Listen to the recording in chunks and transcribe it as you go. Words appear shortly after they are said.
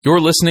You're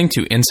listening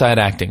to Inside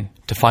Acting.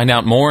 To find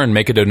out more and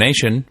make a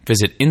donation,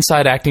 visit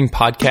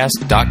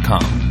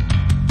InsideActingPodcast.com.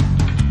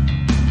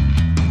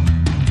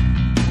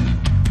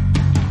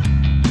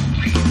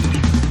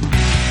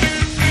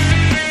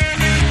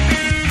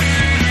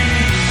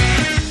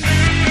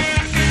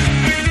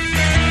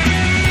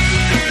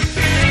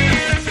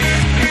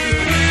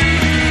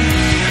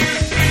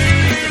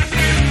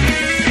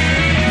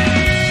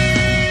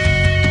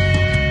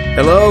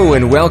 Hello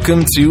and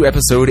welcome to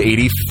episode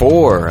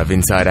 84 of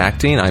Inside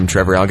Acting. I'm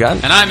Trevor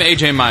Algatt. And I'm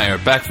AJ Meyer,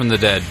 back from the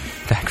dead.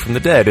 Back from the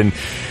dead. And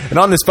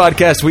on this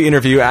podcast, we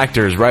interview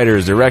actors,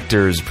 writers,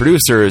 directors,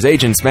 producers,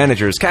 agents,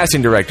 managers,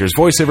 casting directors,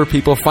 voiceover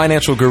people,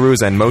 financial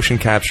gurus, and motion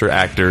capture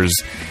actors,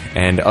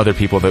 and other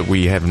people that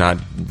we have not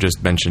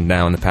just mentioned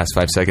now in the past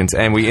 5 seconds.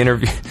 And we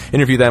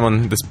interview them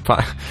on this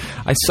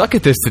I suck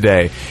at this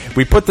today.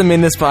 We put them in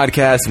this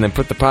podcast and then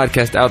put the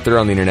podcast out there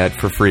on the internet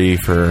for free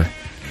for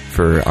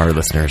our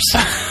listeners.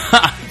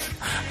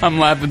 I'm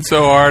laughing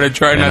so hard. I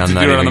try not to do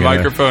it on the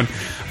microphone.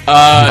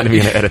 I'm not even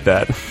going to edit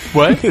that.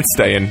 What? It's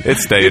staying.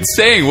 It's staying.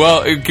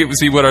 Well,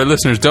 see, what our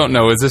listeners don't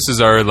know is this is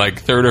our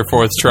third or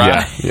fourth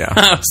try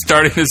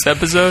starting this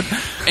episode.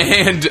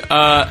 And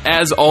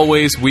as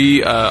always,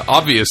 we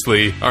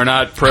obviously are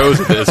not pros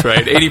at this,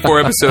 right?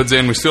 84 episodes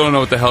in, we still don't know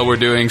what the hell we're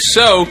doing.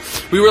 So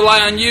we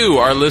rely on you,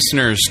 our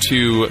listeners,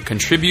 to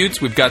contribute.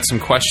 We've got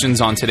some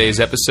questions on today's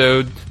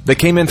episode. They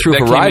came in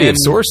through a variety of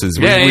sources.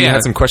 We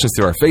had some questions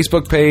through our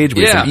Facebook page.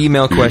 We had some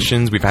email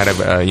questions. We've had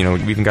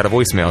we even got a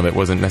voicemail that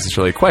wasn't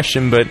necessarily a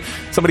question, but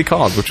somebody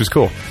called, which was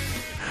cool.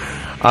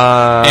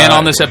 And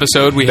on this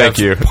episode, we have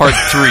part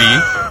 3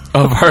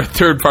 of our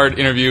third-part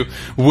interview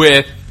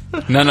with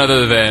none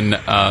other than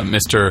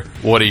Mr.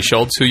 Woody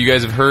Schultz, who you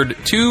guys have heard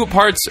 2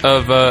 parts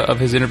of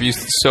his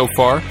interviews so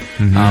far.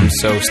 Mm-hmm.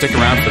 So stick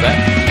around for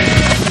that.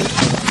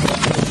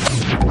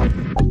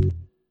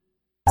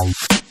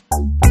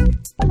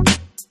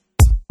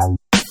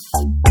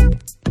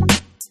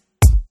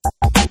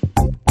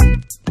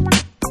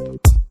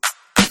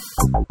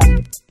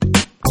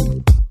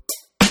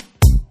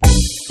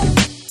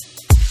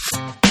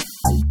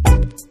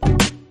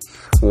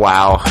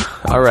 Wow.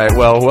 All right.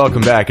 Well,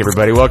 welcome back,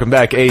 everybody. Welcome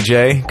back,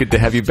 AJ. Good to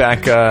have you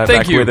back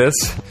with us.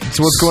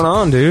 So what's going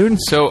on, dude?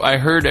 So I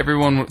heard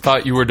everyone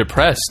thought you were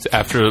depressed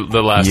after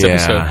the last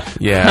episode.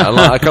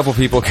 Yeah. A couple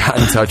people got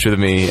in touch with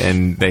me,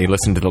 and they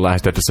listened to the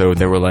last episode.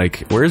 They were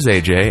like, "Where's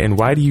AJ? And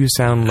why do you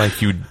sound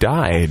like you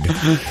died?"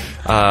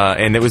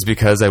 And it was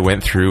because I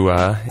went through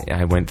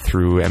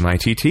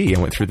MITT. I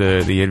went through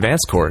the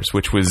advanced course,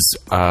 which was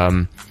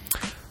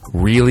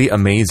really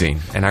amazing.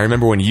 And I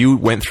remember when you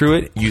went through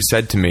it, you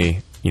said to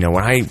me,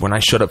 when I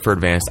showed up for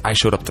advanced, I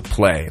showed up to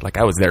play.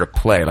 I was there to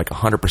play,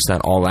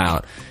 100% all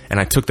out. And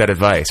I took that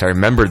advice. I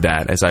remembered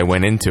that as I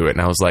went into it.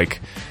 And I was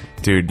like,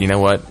 dude, you know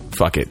what?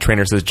 Fuck it.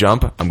 Trainer says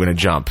jump, I'm going to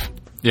jump.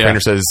 Yeah.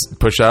 Trainer says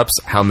push-ups,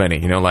 how many?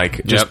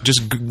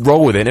 Just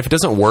roll with it. And if it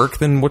doesn't work,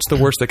 then what's the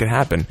worst that could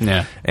happen?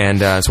 Yeah. And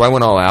so I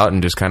went all out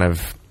and just kind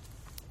of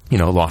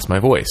lost my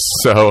voice.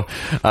 So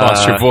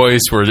lost your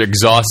voice, we're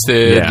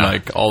exhausted,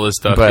 all this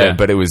stuff.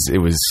 But it was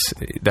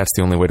that's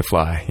the only way to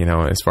fly,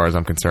 as far as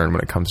I'm concerned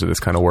when it comes to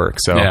this kind of work.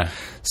 So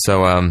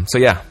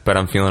but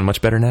I'm feeling much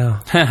better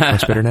now.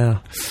 Much better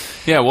now.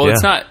 Yeah, well,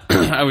 it's not.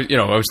 I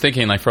was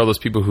thinking for all those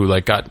people who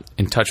got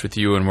in touch with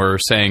you and were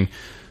saying,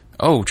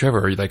 "Oh,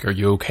 Trevor, are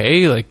you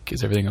okay?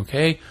 Is everything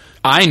okay?"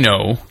 I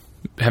know,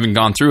 having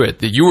gone through it,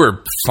 that you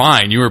were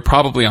fine. You were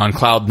probably on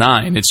cloud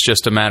 9. It's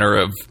just a matter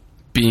of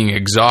being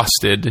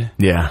exhausted.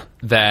 Yeah.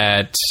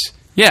 I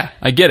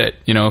get it.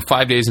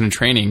 5 days in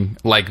training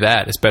like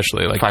that,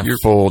 especially 5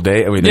 full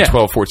day.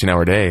 12,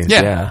 14-hour days.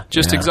 Yeah.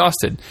 Just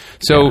exhausted.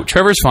 So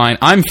Trevor's fine.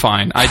 I'm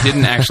fine. I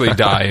didn't actually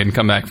die and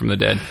come back from the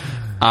dead.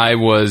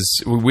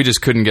 We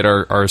just couldn't get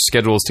our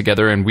schedules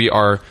together, and we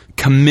are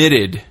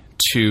committed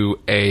to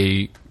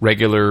a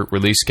regular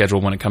release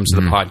schedule when it comes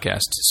to the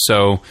podcast.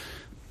 So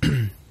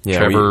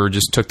Trevor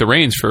just took the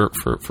reins for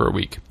a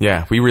week.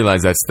 Yeah, we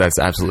realize that's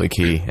absolutely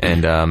key.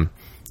 And,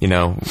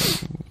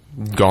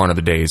 gone are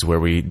the days where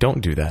we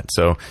don't do that.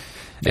 So,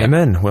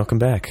 amen. Welcome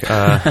back.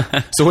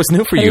 So what's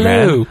new for you,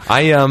 man?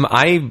 I don't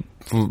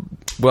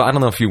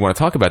know if you want to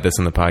talk about this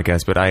on the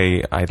podcast, but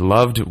I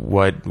loved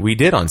what we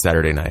did on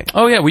Saturday night.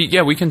 Oh,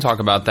 yeah. We can talk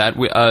about that.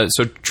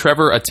 So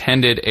Trevor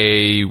attended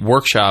a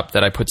workshop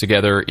that I put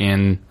together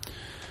in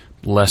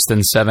less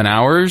than 7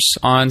 hours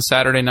on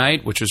Saturday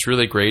night, which was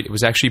really great. It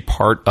was actually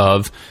part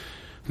of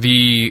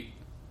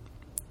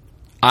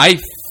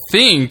I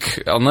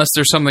think, unless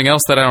there's something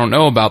else that I don't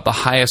know about, the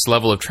highest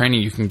level of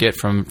training you can get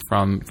from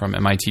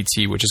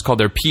MITT, which is called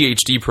their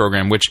PhD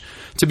program, which,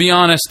 to be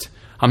honest,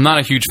 I'm not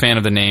a huge fan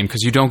of the name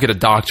because you don't get a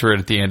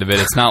doctorate at the end of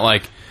it. It's not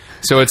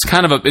so it's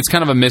kind of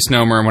a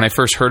misnomer. And when I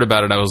first heard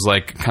about it, I was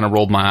kind of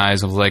rolled my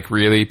eyes. I was like,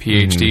 really?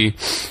 PhD?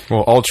 Mm-hmm.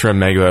 Well, Ultra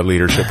Mega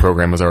Leadership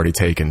Program was already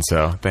taken,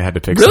 so they had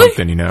to pick really?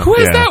 Something, Who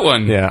has that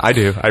one? Yeah, I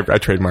do. I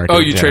trademarked it. Oh,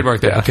 you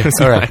trademarked it. Okay.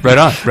 All right.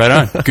 Right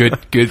on. Good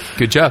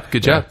job.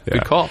 Yeah.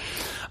 Good call.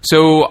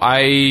 So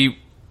I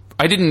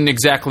didn't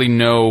exactly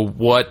know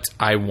what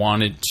I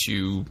wanted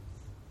to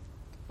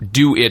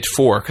do it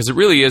for, because it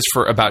really is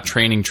about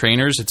training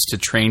trainers. It's to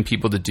train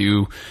people to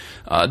do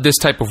this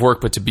type of work,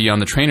 but to be on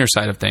the trainer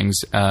side of things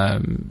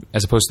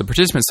as opposed to the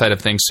participant side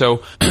of things.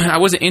 So I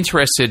wasn't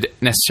interested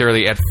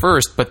necessarily at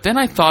first, but then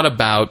I thought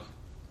about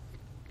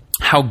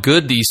how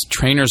good these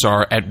trainers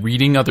are at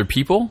reading other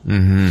people,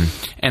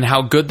 and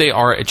how good they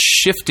are at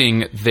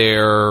shifting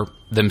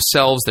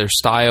themselves, their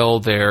style,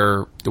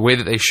 the way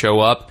that they show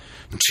up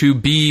to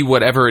be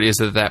whatever it is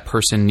that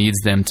person needs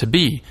them to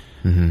be.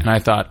 And I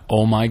thought,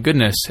 oh my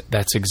goodness,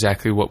 that's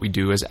exactly what we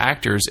do as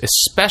actors,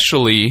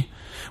 especially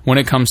when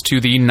it comes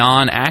to the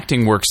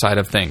non-acting work side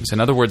of things. In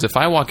other words, if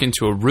I walk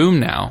into a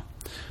room now,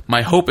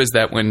 my hope is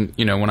that when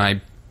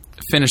I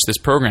finish this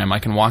program, I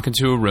can walk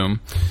into a room,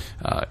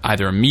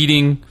 either a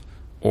meeting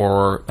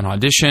or an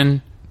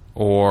audition,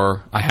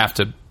 or I have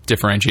to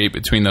differentiate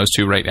between those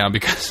two right now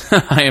because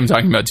I am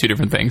talking about two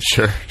different things.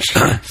 Sure.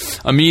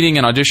 A meeting,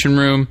 an audition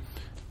room,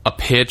 a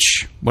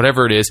pitch,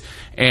 whatever it is,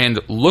 and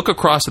look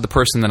across at the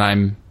person that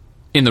I'm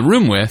in the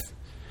room with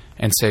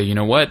and say, you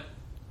know what?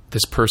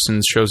 This person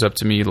shows up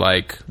to me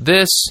like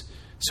this,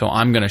 so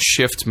I'm going to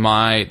shift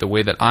the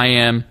way that I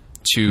am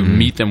to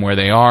meet them where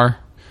they are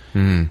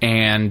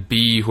and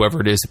be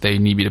whoever it is that they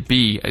need me to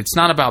be. It's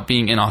not about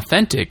being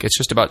inauthentic. It's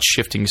just about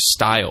shifting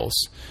styles.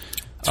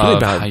 It's really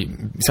about,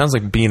 it sounds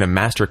like being a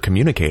master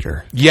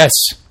communicator. Yes.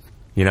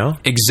 You know?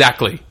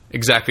 Exactly.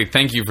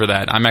 Thank you for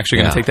that. I'm actually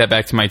going to take that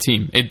back to my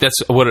team.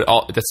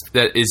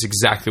 That is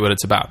exactly what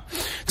it's about.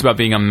 It's about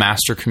being a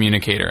master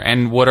communicator.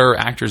 And what are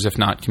actors if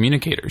not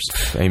communicators?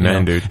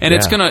 Amen, dude. And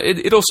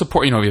it'll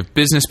support, we have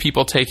business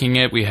people taking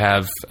it. We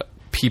have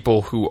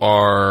people who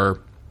are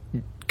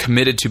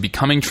committed to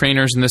becoming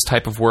trainers in this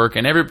type of work,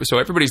 and so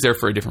everybody's there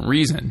for a different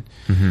reason.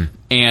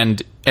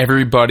 And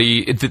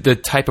everybody, the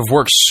type of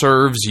work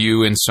serves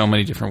you in so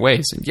many different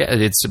ways. And yeah,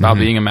 it's about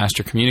being a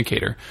master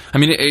communicator. I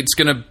mean,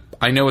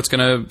 I know it's going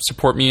to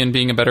support me in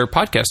being a better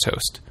podcast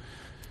host.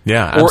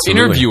 Yeah, absolutely.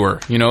 Or interviewer.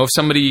 If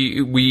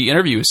somebody we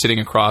interview is sitting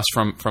across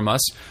from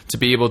us, to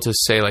be able to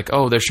say like,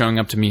 oh, they're showing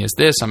up to me as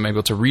this, I'm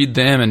able to read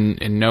them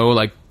and know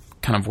like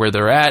kind of where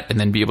they're at, and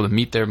then be able to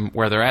meet them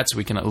where they're at, so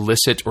we can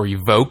elicit or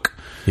evoke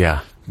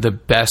the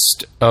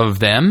best of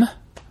them.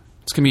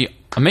 It's going to be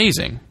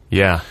amazing.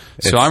 Yeah.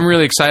 So I'm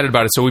really excited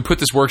about it. So we put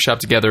this workshop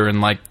together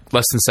in like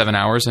less than 7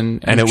 hours, and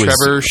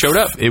Trevor showed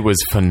up. It was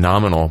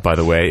phenomenal, by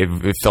the way.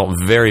 It felt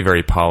very,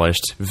 very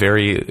polished.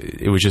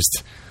 It was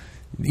just,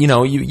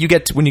 you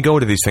get when you go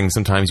to these things,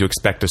 sometimes you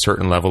expect a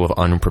certain level of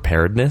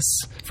unpreparedness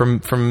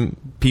from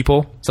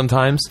people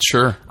sometimes.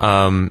 Sure.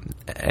 And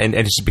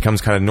it just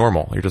becomes kind of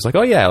normal. You're just like,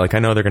 oh yeah, like I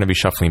know they're going to be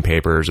shuffling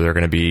papers, or they're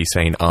going to be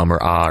saying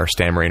or ah, or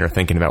stammering, or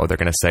thinking about what they're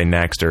going to say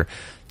next, or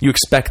you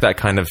expect that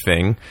kind of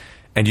thing.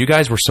 And you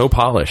guys were so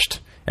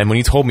polished. And when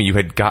you told me you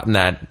had gotten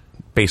that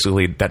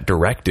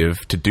directive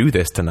to do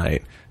this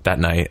that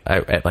night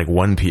at like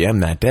 1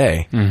 p.m. that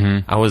day,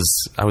 I was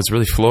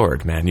really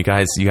floored, man. You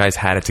guys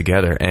had it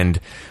together. And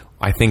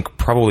I think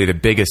probably the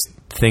biggest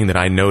thing that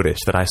I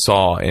noticed, that I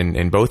saw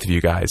in both of you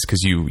guys,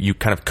 because you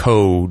kind of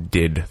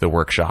co-did the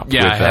workshop.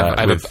 Yeah,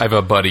 I have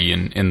a buddy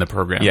in the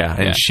program. Yeah,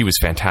 and she was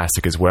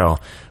fantastic as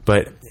well.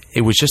 But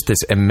it was just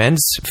this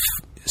immense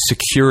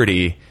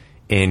security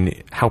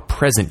in how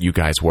present you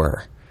guys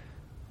were.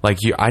 Like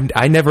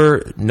I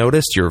never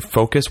noticed your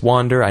focus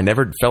wander. I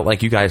never felt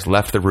like you guys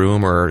left the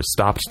room or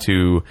stopped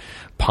to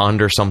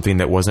ponder something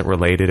that wasn't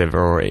related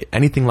or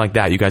anything like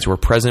that. You guys were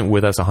present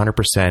with us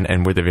 100%,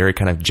 and with a very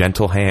kind of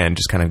gentle hand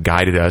just kind of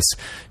guided us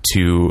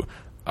to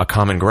a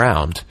common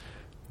ground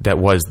that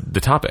was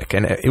the topic.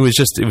 And it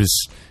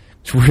was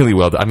really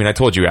well done. I mean, I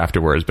told you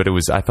afterwards, but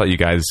I thought you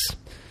guys,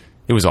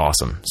 it was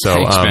awesome. So,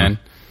 thanks, man.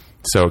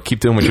 So keep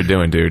doing what you're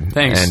doing, dude.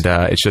 Thanks. And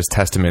it's just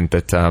testament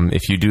that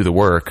if you do the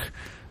work,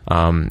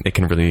 it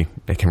can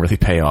really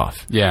pay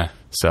off. Yeah.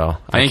 So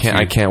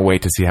I can't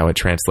wait to see how it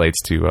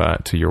translates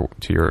to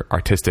your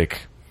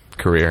artistic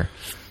career.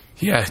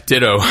 Yeah,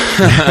 ditto.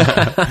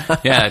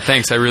 Yeah,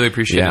 thanks. I really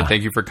appreciate it.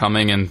 Thank you for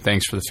coming, and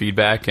thanks for the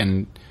feedback.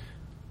 And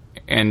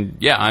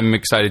yeah, I'm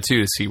excited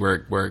too to see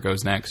where it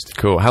goes next.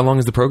 Cool. How long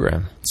is the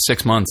program?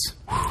 6 months.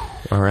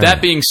 All right.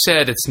 That being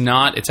said, it's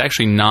not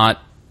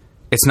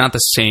the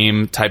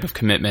same type of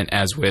commitment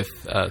as with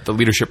the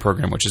leadership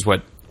program, which is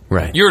what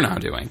you're now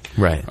doing.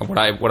 Right.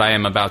 What I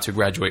am about to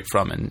graduate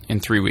from in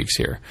 3 weeks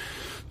here.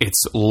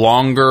 It's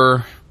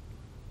longer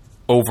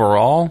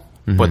overall,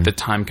 but the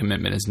time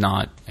commitment is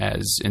not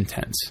as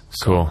intense.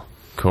 So.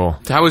 Cool.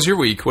 How was your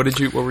week? What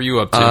were you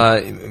up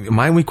to?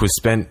 My week was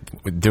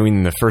spent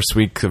doing the first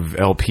week of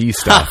LP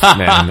stuff,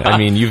 man. I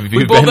mean, you've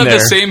we been both have there.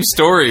 the same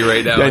story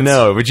right now. I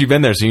know, but you've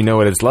been there, so you know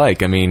what it's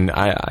like. I mean,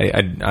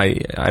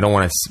 I don't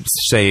want to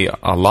say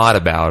a lot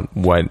about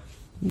what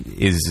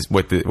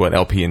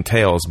LP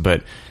entails,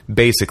 but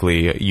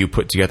basically, you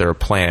put together a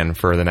plan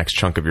for the next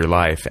chunk of your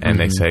life, and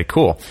they say,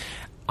 "Cool,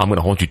 I'm going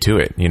to hold you to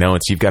it."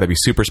 You've got to be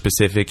super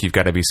specific. You've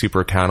got to be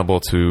super accountable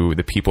to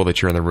the people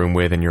that you're in the room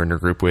with and you're in your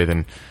group with,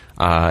 and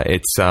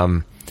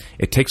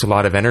it takes a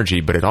lot of energy,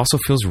 but it also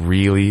feels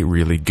really,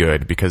 really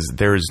good, because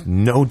there is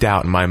no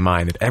doubt in my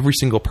mind that every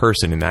single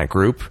person in that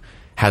group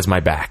has my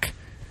back.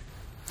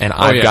 And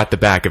I've got the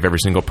back of every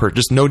single person.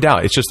 Just no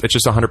doubt. It's just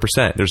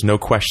 100%. There's no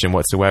question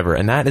whatsoever.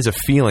 And that is a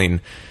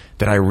feeling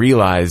that I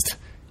realized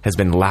has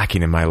been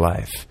lacking in my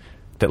life.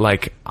 That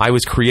like I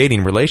was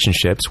creating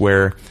relationships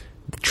where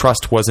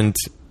trust wasn't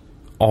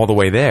all the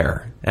way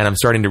there. And I'm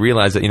starting to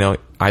realize that, you know,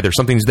 either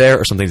something's there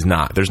or something's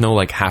not. There's no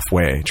like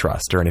halfway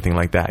trust or anything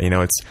like that. You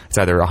know, it's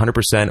either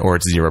 100% or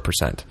it's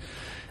 0%.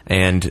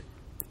 And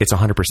it's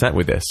 100%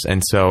 with this.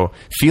 And so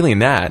feeling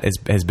that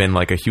has been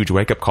like a huge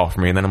wake up call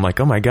for me. And then I'm like,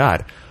 oh my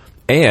God.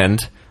 And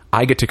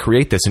I get to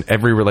create this in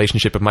every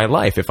relationship of my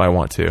life if I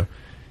want to.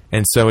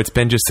 And so it's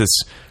been just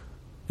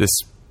this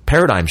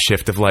paradigm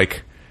shift of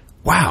like,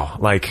 wow,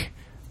 like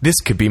this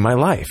could be my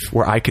life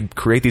where I could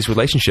create these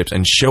relationships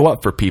and show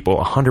up for people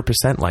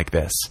 100% like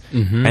this.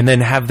 Mm-hmm. And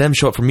then have them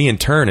show up for me in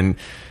turn. And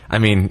I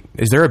mean,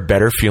 is there a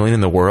better feeling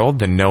in the world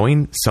than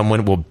knowing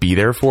someone will be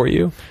there for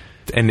you?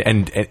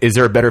 And is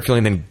there a better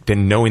feeling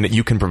than knowing that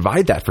you can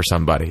provide that for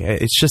somebody?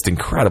 It's just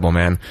incredible,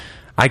 man.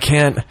 I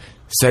can't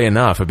say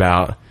enough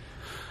about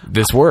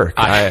this work.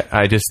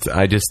 I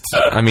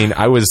mean,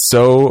 I was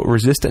so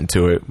resistant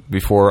to it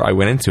before I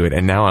went into it.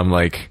 And now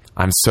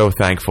I'm so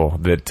thankful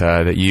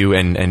that you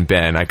and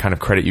Ben, I kind of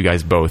credit you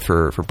guys both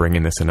for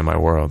bringing this into my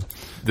world.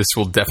 This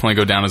will definitely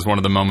go down as one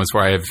of the moments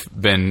where I have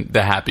been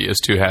the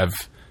happiest to have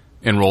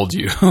enrolled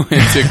you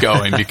into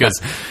going,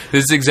 because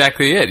this is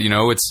exactly it. You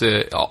know, it's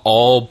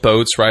all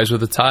boats rise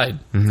with the tide.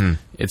 Mm-hmm.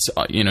 It's,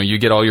 you know, you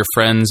get all your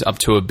friends up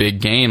to a big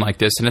game like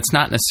this, and it's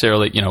not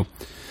necessarily, you know,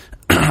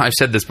 I've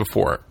said this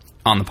before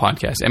on the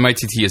podcast,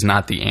 MITT is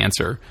not the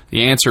answer.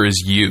 The answer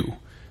is you.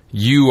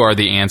 You are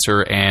the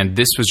answer, and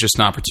this was just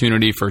an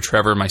opportunity for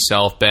Trevor,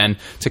 myself, Ben,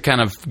 to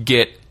kind of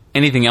get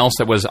anything else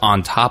that was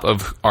on top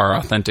of our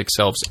authentic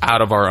selves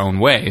out of our own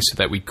way so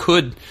that we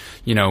could,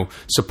 you know,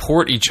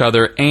 support each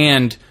other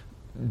and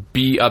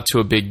be up to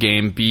a big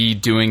game, be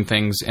doing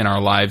things in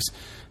our lives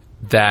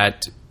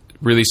that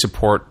really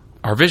support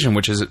our vision,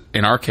 which is,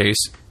 in our case,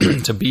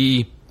 to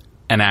be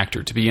an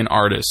actor, to be an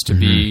artist, to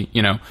be,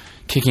 you know,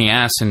 kicking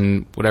ass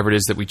in whatever it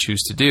is that we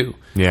choose to do.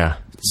 Yeah.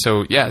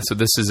 So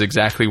this is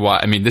exactly why,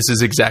 I mean,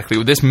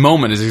 this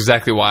moment is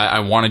exactly why I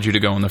wanted you to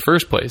go in the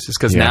first place, is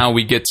because now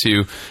we get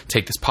to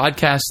take this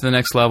podcast to the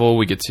next level.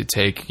 We get to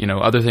take, you know,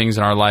 other things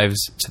in our lives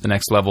to the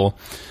next level.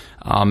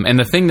 And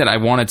the thing that I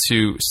wanted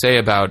to say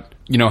about,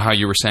 you know, how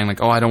you were saying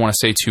like, oh, I don't want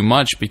to say too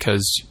much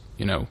because,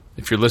 you know,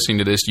 if you're listening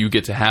to this, you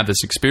get to have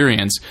this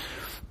experience.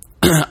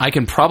 I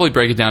can probably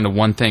break it down to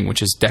one thing,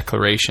 which is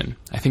declaration.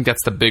 I think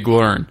that's the big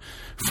learn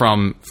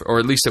from, or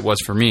at least it was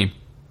for me,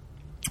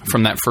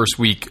 from that first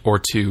week or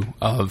two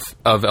of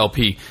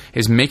LP,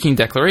 is making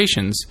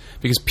declarations,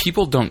 because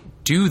people don't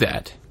do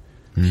that.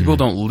 People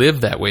don't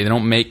live that way. They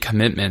don't make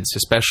commitments,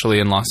 especially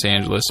in Los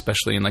Angeles,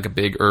 especially in like a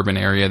big urban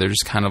area. They're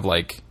just kind of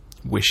like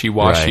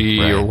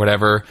wishy-washy or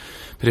whatever.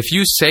 But if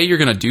you say you're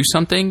going to do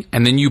something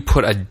and then you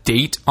put a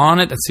date on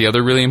it, that's the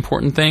other really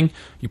important thing.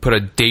 You put a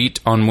date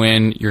on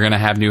when you're going to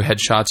have new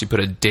headshots. You put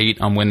a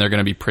date on when they're going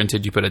to be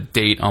printed. You put a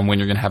date on when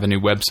you're going to have a new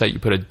website. You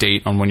put a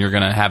date on when you're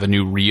going to have a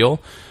new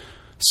reel.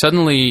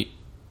 Suddenly,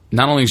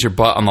 not only is your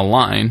butt on the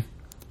line,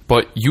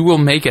 but you will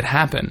make it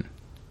happen.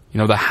 You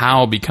know, the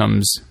how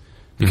becomes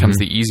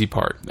the easy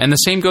part. And the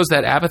same goes,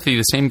 that apathy,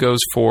 the same goes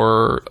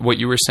for what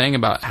you were saying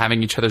about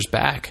having each other's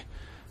back.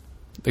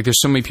 Like,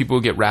 there's so many people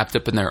who get wrapped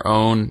up in their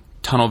own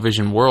tunnel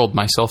vision world,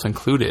 myself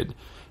included,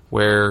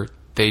 where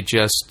they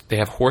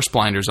have horse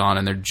blinders on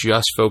and they're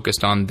just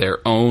focused on their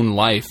own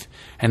life,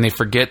 and they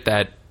forget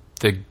that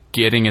the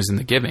getting is in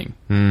the giving.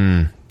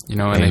 You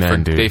know,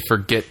 and they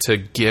forget to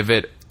give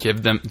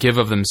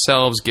of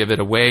themselves, give it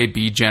away,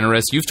 be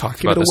generous. You've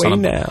talked about this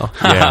on now.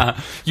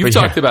 You've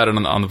talked about it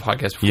on the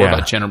podcast before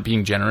about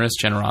being generous,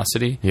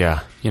 generosity. Yeah,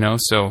 you know,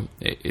 so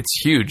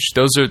it's huge.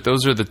 Those are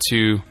the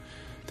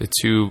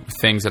two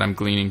things that I'm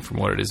gleaning from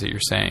what it is that you're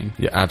saying.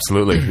 Yeah,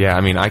 absolutely. Yeah,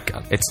 I mean,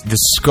 it's the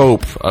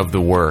scope of the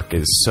work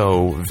is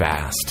so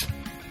vast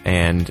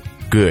and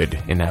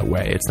good in that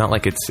way. It's not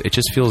like it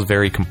just feels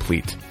very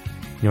complete.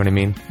 You know what I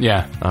mean?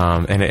 Yeah.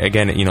 And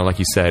again, you know, like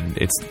you said,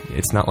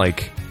 it's not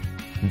like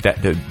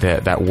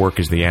that work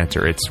is the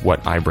answer. It's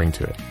what I bring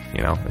to it.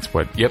 You know, it's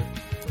what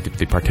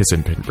the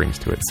participant brings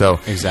to it. So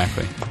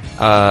exactly.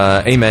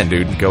 Amen,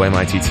 dude. Go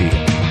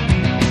MITT.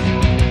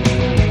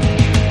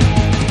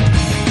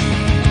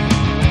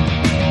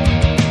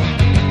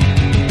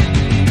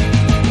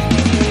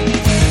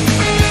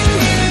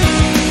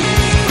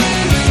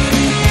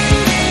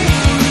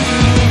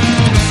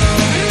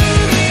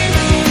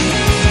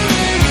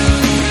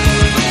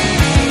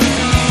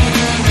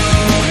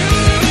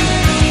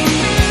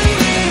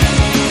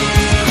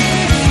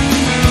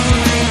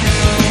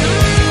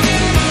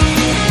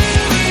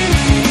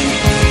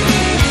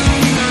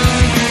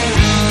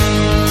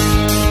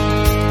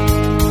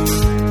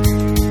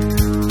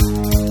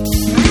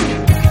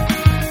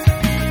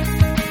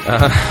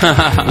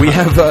 We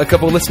have a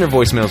couple of listener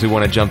voicemails we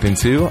want to jump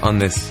into on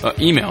this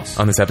emails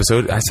on this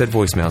episode. I said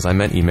voicemails, I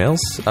meant emails.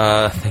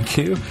 Thank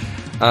you.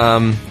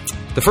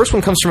 The first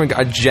one comes from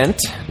a gent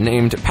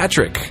named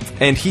Patrick,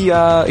 and he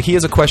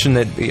has a question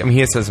that, I mean, he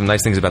has said some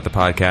nice things about the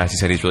podcast. He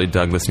said he's really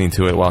dug listening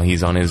to it while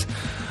he's on his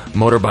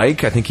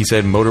motorbike. I think he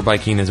said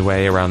motorbiking his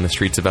way around the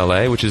streets of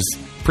LA, which is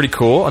pretty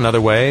cool. Another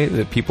way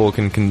that people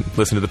can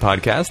listen to the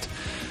podcast.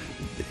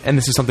 And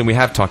this is something we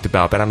have talked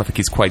about, but I don't think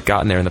he's quite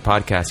gotten there in the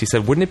podcast. He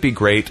said, wouldn't it be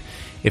great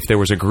if there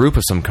was a group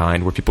of some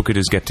kind where people could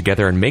just get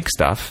together and make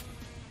stuff?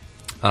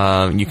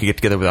 You could get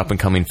together with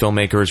up-and-coming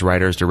filmmakers,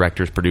 writers,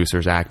 directors,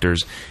 producers,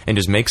 actors, and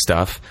just make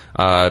stuff.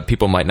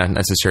 People might not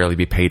necessarily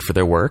be paid for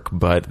their work,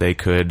 but they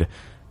could,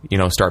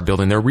 start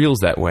building their reels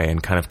that way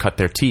and kind of cut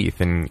their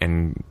teeth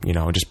and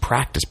just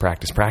practice.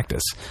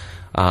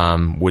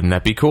 Wouldn't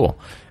that be cool?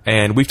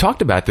 And we've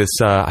talked about this,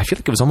 I feel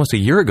like it was almost a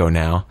year ago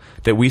now,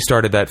 that we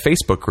started that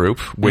Facebook group,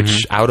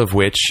 out of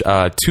which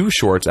 2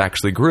 shorts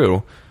actually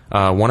grew.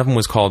 One of them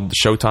was called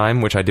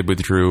Showtime, which I did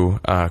with Drew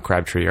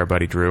Crabtree, our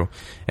buddy Drew,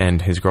 and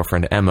his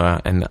girlfriend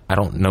Emma. And I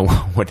don't know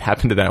what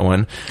happened to that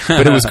one,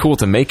 but it was cool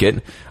to make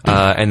it.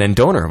 And then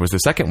Donor was the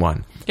second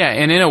one. Yeah,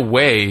 and in a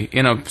way,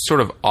 in a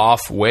sort of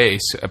off way,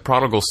 a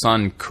Prodigal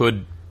Son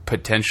could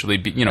potentially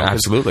be,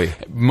 absolutely.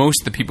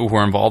 Most of the people who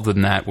were involved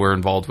in that were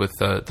involved with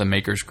the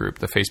Makers group,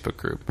 the Facebook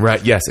group.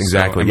 Right. Yes.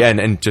 Exactly. So,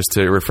 and just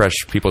to refresh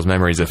people's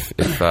memories, if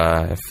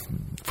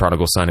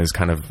Prodigal Son is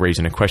kind of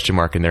raising a question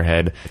mark in their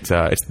head,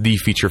 it's the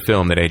feature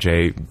film that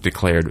AJ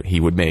declared he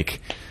would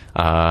make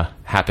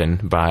happen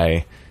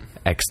by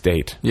X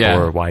date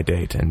or Y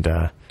date, and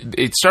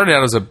it started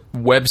out as a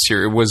web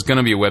series. It was going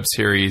to be a web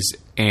series,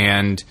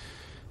 and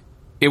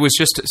it was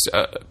just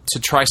to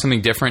try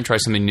something different, try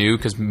something new,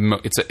 because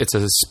it's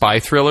a spy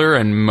thriller,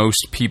 and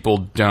most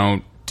people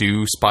don't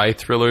do spy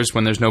thrillers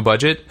when there's no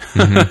budget.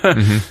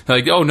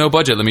 Like, oh, no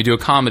budget, let me do a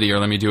comedy or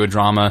let me do a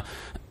drama.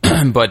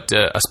 But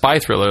a spy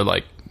thriller,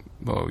 like,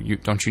 well,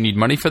 don't you need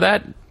money for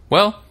that?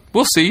 Well,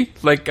 we'll see.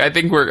 Like, I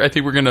think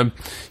we're gonna,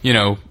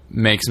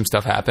 make some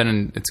stuff happen,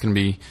 and it's gonna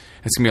be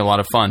a lot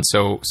of fun.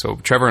 So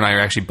Trevor and I are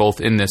actually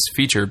both in this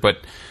feature, but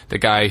the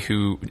guy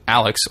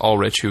Alex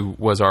Ulrich, who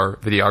was our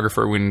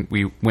videographer when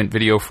we went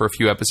video for a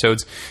few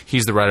episodes,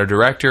 he's the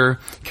writer-director.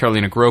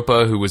 Carolina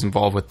Gropa, who was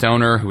involved with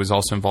Donor, who was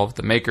also involved with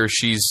The Maker,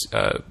 she's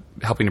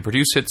helping to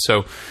produce it.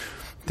 So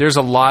there's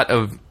a lot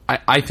of,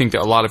 I think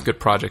that a lot of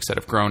good projects that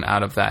have grown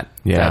out of that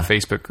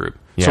Facebook group.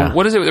 Yeah. So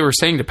what is it they were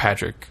saying to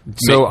Patrick?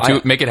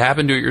 Make it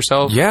happen, do it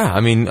yourself? Yeah,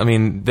 I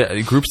mean,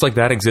 groups like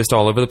that exist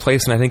all over the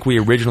place, and I think we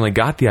originally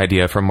got the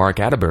idea from Mark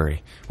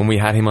Atterbury. When we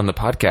had him on the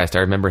podcast, I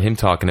remember him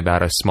talking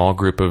about a small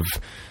group of,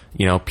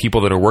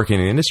 people that are working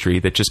in the industry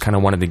that just kind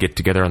of wanted to get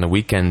together on the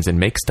weekends and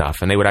make stuff,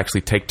 and they would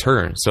actually take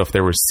turns. So if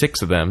there were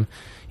 6 of them,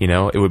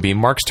 it would be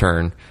Mark's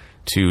turn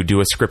to do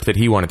a script that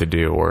he wanted to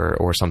do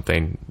or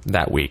something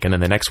that week. And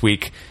then the next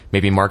week,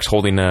 maybe Mark's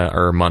holding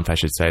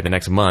the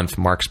next month,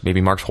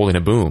 Mark's holding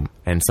a boom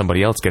and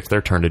somebody else gets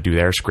their turn to do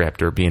their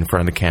script or be in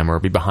front of the camera or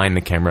be behind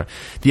the camera.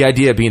 The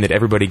idea being that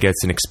everybody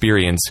gets an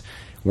experience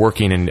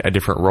working in a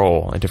different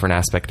role, a different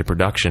aspect of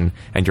production,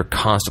 and you're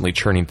constantly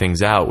churning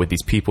things out with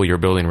these people you're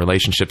building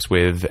relationships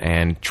with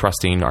and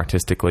trusting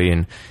artistically,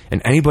 and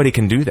anybody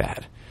can do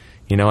that.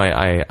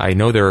 I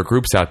know there are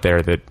groups out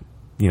there that,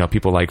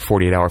 people like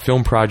 48 Hour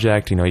Film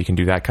Project, you can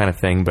do that kind of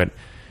thing, but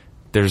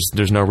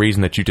there's no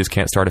reason that you just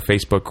can't start a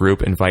Facebook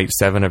group, invite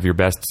 7 of your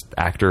best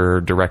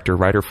actor, director,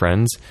 writer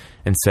friends,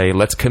 and say,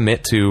 let's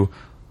commit to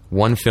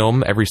one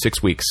film every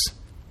 6 weeks.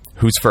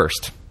 Who's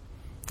first?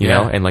 You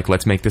know, and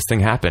let's make this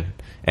thing happen.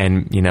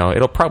 And,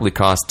 it'll probably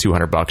cost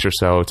 $200 or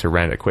so to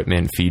rent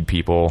equipment, feed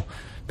people,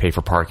 pay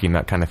for parking,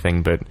 that kind of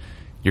thing, but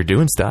you're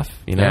doing stuff,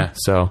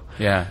 so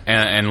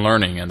and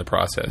learning in the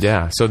process.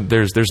 So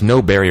there's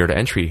no barrier to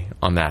entry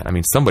on that. I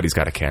mean, somebody's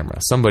got a camera.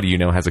 Somebody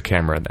has a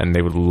camera, and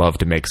they would love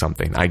to make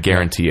something. I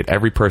guarantee it.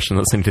 Every person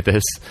listening to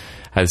this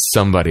has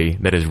somebody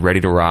that is ready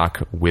to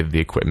rock with the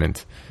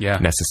equipment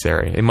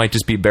necessary. It might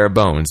just be bare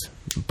bones,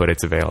 but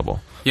it's available.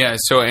 Yeah.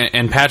 So,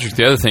 and Patrick,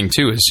 the other thing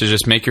too is to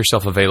just make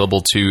yourself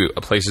available to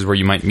places where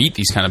you might meet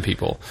these kind of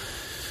people.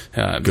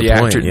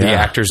 The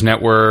Actors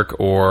Network,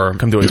 or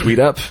come to a tweet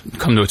up,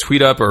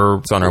 or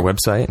it's on our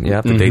website.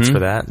 The dates for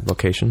that,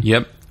 location.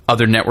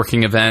 Other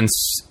networking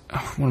events.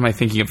 What am I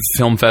thinking of?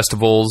 Film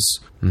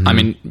festivals. I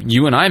mean,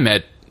 you and I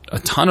met a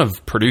ton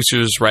of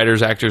producers,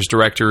 writers, actors,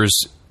 directors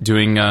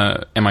doing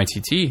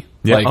MITT.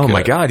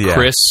 My God,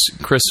 Chris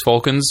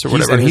Fulkins or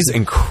whatever. He's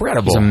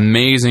incredible. He's an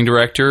amazing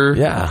director,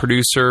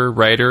 producer,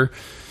 writer.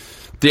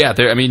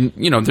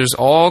 There's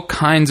all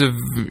kinds of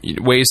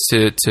ways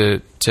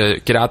to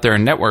get out there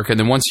and network. And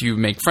then once you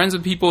make friends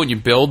with people and you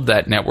build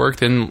that network,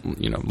 then,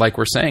 like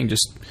we're saying,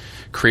 just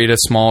create a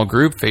small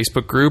group,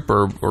 Facebook group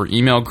or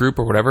email group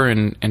or whatever,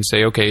 and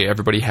say, okay,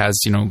 everybody has,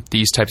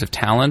 these types of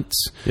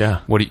talents.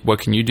 What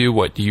can you do?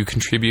 What do you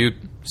contribute?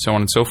 So on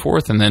and so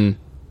forth. And then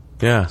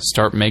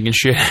start making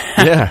shit.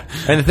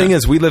 And the thing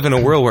is, we live in a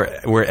world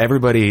where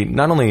everybody,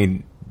 not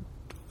only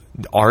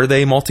are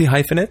they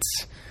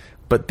multi-hyphenates,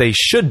 but they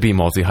should be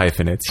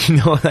multi-hyphenates. You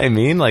know what I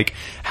mean? Like,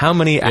 how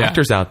many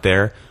actors out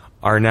there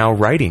are now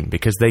writing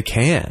because they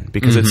can?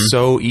 Because it's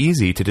so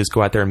easy to just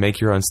go out there and make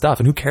your own stuff.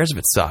 And who cares if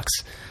it sucks?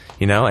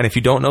 you know? And if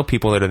you don't know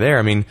people that are there,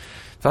 I mean,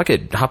 fuck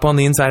it, hop on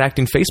the Inside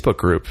Acting Facebook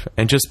group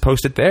and just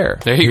post it there.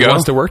 There you Who go.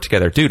 wants to work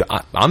together? Dude,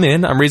 I'm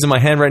in. I'm raising my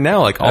hand right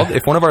now. Like,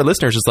 if one of our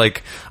listeners is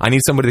like, I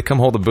need somebody to come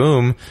hold a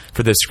boom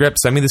for this script,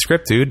 send me the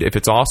script, dude. If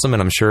it's awesome,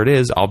 and I'm sure it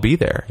is, I'll be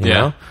there, you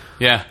know?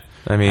 Yeah.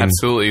 I mean,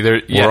 absolutely.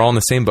 We're all in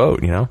the same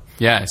boat, you know?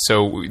 Yeah,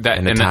 so that...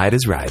 And the tide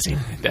is rising.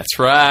 That's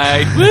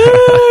right.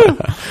 Woo!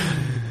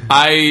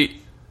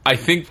 I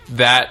think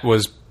that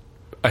was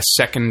a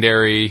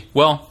secondary...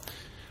 Well,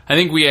 I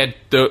think we had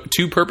the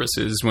two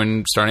purposes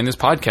when starting this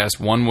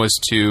podcast. One was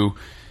to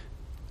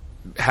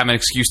have an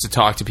excuse to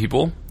talk to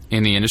people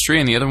in the industry,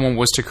 and the other one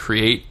was to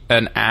create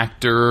an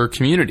actor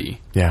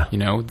community. Yeah. You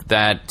know,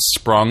 that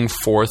sprung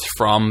forth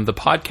from the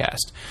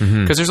podcast.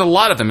 Because there's a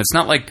lot of them. It's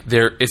not like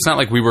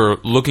we were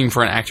looking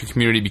for an actor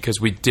community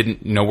because we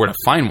didn't know where to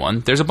find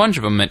one. There's a bunch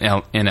of them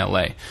in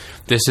LA.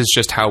 This is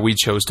just how we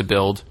chose to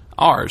build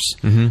ours.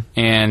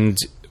 And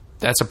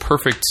that's a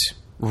perfect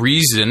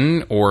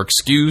reason or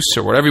excuse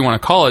or whatever you want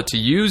to call it to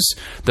use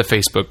the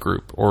Facebook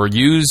group or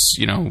use,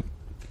 you know,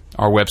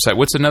 our website.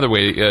 What's another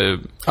way?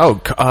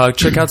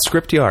 Check out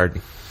Scriptyard.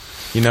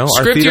 You know, our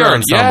Scriptyard. theater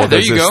ensemble. Yeah,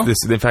 there you go.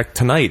 In fact,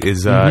 tonight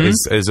is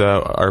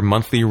our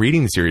monthly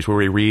reading series where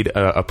we read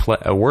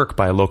a work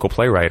by a local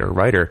playwright or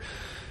writer.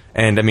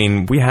 And I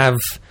mean, we have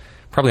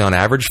probably on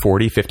average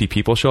 40, 50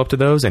 people show up to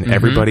those, and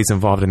everybody's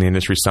involved in the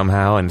industry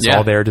somehow, and it's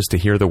all there just to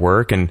hear the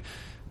work, and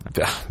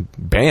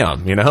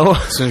bam, you know?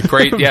 It's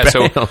great. Yeah,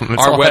 so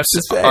our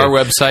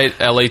website,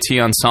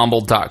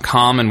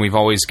 latensemble.com, and we've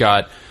always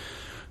got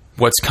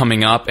what's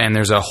coming up, and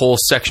there's a whole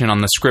section on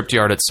the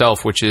Scriptyard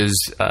itself, which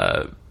is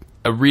a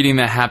reading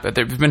that happened.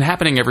 They've been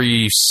happening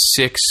every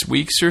 6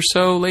 weeks or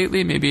so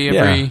lately, maybe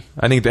every... Yeah,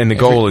 I think, and the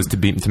goal is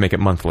to make it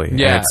monthly.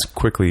 Yeah. And it's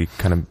quickly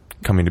kind of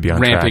coming to be on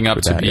track. Ramping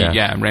up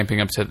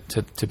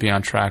to be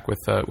on track with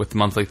the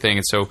monthly thing.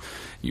 And so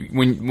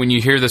when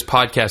you hear this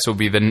podcast, it will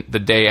be the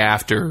day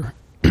after,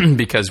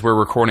 because we're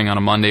recording on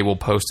a Monday, we'll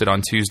post it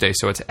on Tuesday.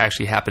 So it's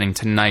actually happening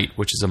tonight,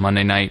 which is a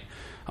Monday night,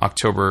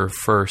 October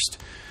 1st.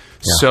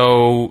 Yeah.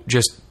 So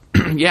just,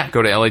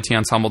 go to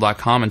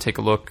latensemble.com and take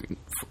a look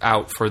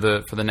out for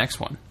the next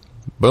one.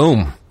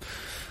 Boom.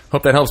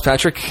 Hope that helps,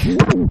 Patrick.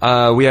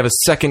 We have a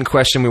second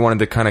question we wanted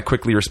to kind of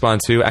quickly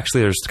respond to.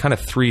 Actually, there's kind of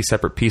 3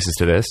 separate pieces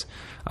to this.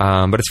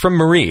 But it's from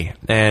Marie.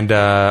 And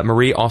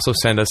Marie also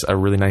sent us a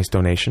really nice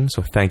donation.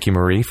 So thank you,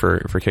 Marie, for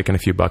kicking a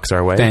few bucks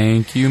our way.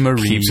 Thank you,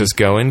 Marie. Keeps us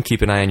going.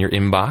 Keep an eye on your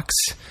inbox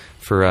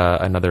for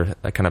another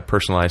kind of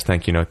personalized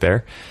thank you note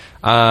there.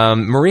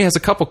 Marie has a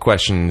couple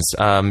questions.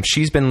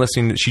 She's been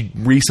listening. She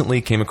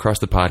recently came across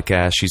the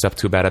podcast. She's up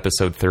to about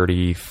episode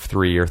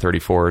 33 or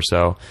 34 or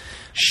so.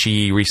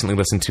 She recently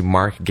listened to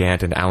Mark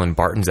Gant and Alan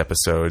Barton's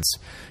episodes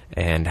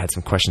and had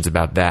some questions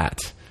about that.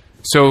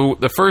 So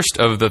the first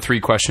of the 3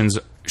 questions,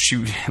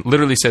 she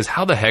literally says,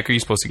 how the heck are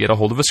you supposed to get a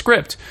hold of a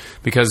script?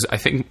 Because I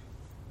think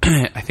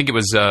it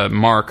was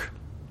Mark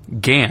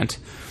Gant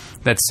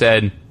that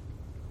said,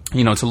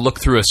 you know, to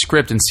look through a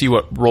script and see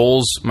what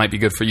roles might be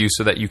good for you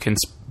so that you can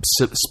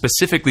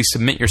specifically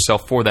submit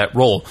yourself for that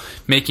role,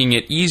 making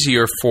it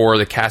easier for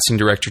the casting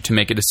director to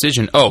make a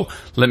decision. Oh,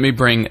 let me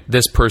bring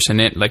this person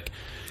in. Like,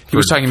 he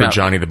was talking about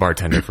Johnny the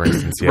bartender, for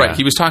instance. Yeah. Right.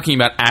 He was talking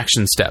about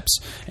action steps,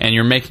 and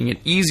you're making it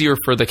easier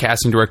for the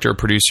casting director or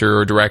producer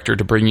or director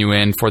to bring you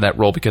in for that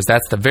role, because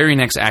that's the very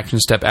next action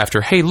step after,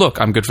 hey, look,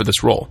 I'm good for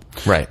this role.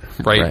 Right.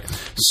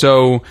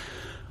 So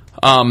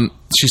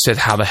she said,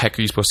 how the heck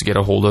are you supposed to get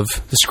a hold of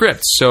the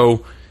script?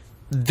 So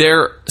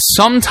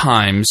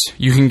sometimes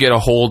you can get a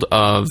hold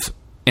of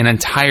an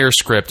entire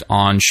script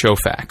on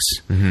Showfax,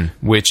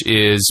 which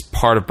is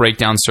part of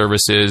Breakdown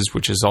Services,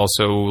 which is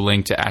also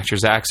linked to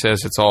Actors Access.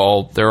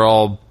 They're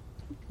all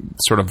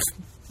sort of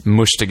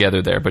mushed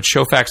together there. But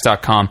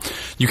Showfax.com,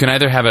 you can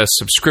either have a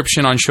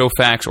subscription on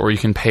Showfax or you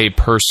can pay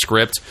per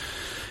script.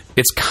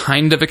 It's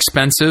kind of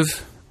expensive,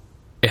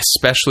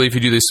 especially if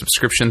you do the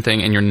subscription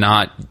thing and you're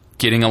not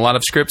getting a lot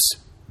of scripts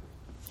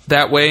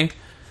that way.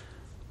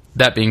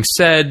 That being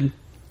said,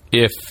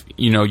 if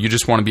you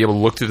just want to be able to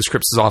look through the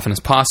scripts as often as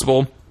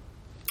possible,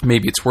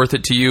 maybe it's worth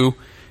it to you.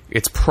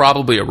 It's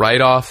probably a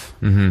write-off,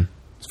 as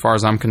far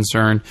as I'm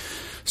concerned.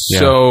 Yeah.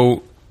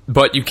 So,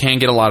 but you can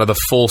get a lot of the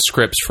full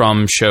scripts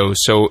from shows.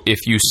 So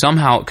if you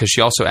somehow, because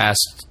she also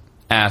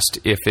asked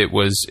if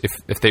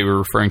they were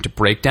referring to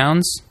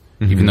breakdowns,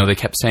 even though they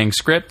kept saying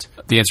script.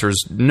 The answer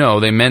is no,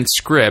 they meant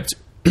script.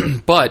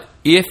 But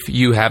if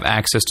you have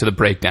access to the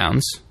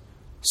breakdowns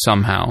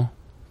somehow,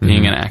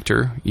 being an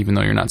actor, even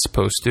though you're not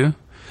supposed to,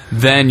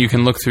 then you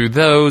can look through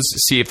those,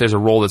 see if there's a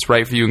role that's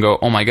right for you, and go,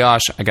 oh my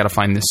gosh, I got to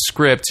find this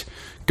script.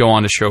 Go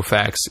on to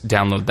Showfax,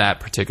 download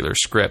that particular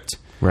script.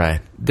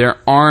 Right. There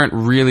aren't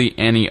really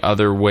any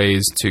other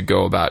ways to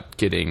go about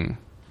getting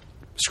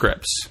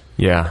scripts.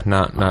 Yeah,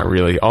 not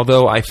really.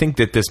 Although I think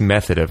that this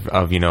method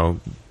of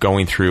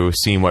going through,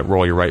 seeing what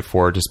role you're right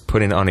for, just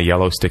put it on a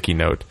yellow sticky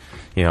note.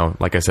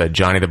 Like I said,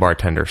 Johnny the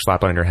bartender,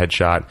 slap on your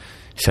headshot,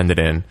 send it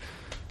in.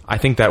 I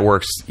think that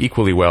works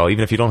equally well,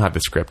 even if you don't have the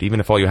script, even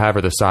if all you have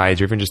are the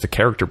sides or even just the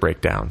character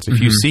breakdowns.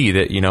 If you see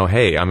that,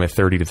 hey, I'm a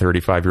 30 to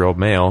 35-year-old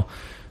male,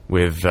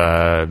 with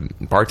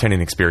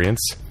bartending experience.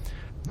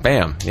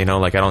 Bam, I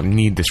don't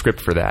need the script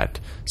for that.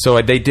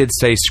 So they did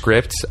say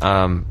script,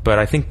 but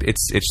I think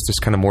it's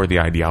just kind of more the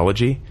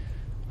ideology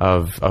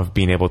of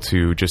being able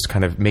to just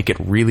kind of make it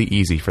really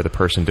easy for the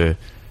person to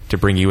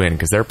bring you in,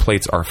 because their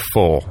plates are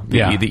full.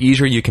 The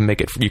easier you can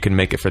make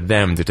it for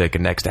them to take a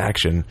next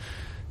action,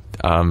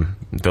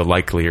 the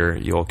likelier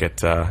you'll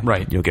get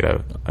you'll get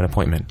an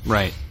appointment.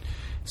 Right.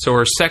 So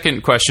her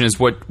second question is,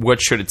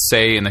 what should it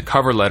say in the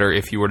cover letter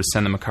if you were to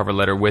send them a cover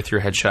letter with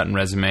your headshot and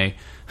resume?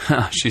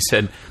 She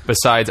said,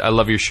 besides, I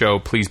love your show,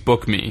 please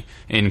book me,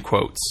 in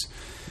quotes.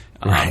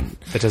 Right.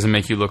 That doesn't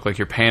make you look like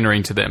you're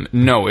pandering to them.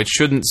 No, it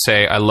shouldn't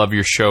say, I love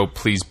your show,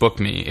 please book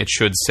me. It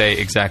should say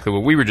exactly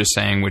what we were just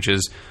saying, which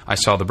is, I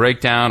saw the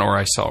breakdown, or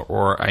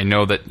I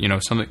know that,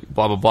 something,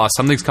 blah, blah, blah,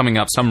 something's coming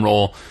up, some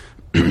role,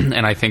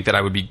 and I think that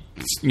I would be,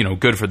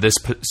 good for this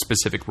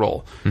specific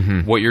role.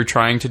 Mm-hmm. What you're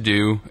trying to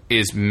do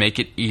is make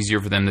it easier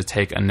for them to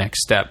take a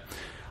next step.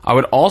 I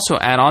would also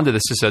add on to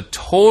this, as a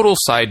total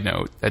side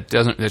note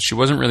that she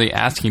wasn't really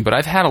asking, but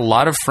I've had a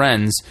lot of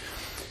friends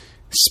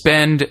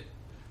spend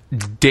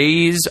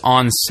days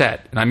on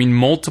set, and I mean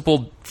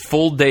multiple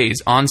full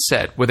days on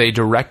set with a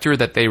director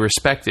that they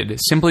respected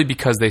simply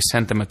because they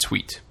sent them a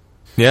tweet.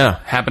 Yeah.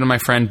 Happened to my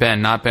friend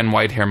Ben, not Ben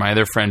Whitehair, my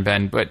other friend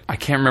Ben, but I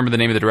can't remember the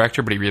name of the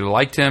director, but he really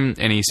liked him,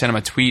 and he sent him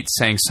a tweet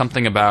saying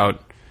something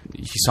about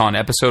he saw an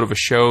episode of a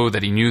show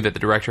that he knew that the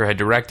director had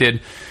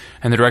directed,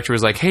 and the director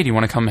was like, hey, do you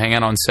want to come hang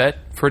out on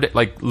set for a day?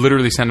 Like,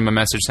 literally send him a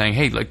message saying,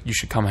 hey, like, you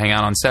should come hang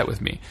out on set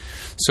with me.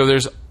 So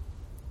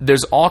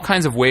there's all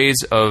kinds of ways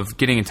of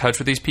getting in touch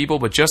with these people,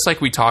 but just like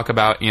we talk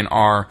about in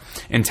our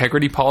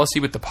integrity policy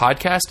with the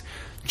podcast,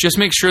 just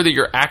make sure that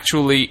you're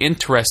actually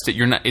interested.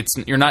 You're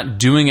not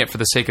doing it for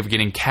the sake of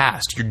getting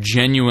cast. You're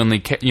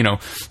genuinely,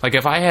 like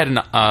if I had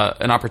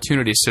an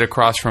opportunity to sit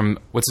across from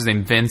what's his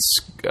name, Vince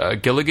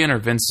Gilligan or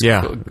Vince,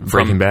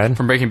 Breaking Bad.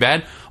 From Breaking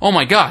Bad. Oh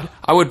my God,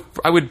 I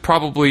would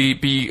probably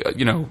be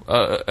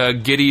a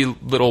giddy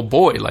little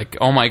boy. Like,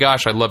 oh my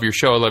gosh, I love your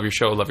show. I love your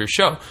show. I love your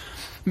show.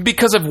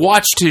 Because I've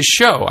watched his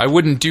show. I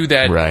wouldn't do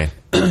that, right.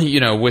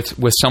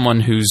 with someone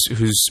whose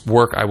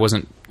work I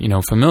wasn't,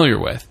 familiar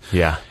with.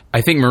 Yeah. I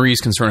think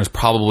Marie's concern is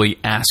probably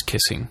ass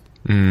kissing.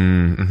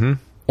 Mm-hmm.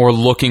 Or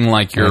looking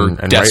like you're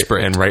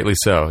desperate. And rightly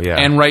so, yeah.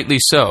 And rightly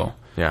so.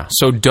 Yeah.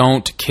 So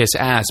don't kiss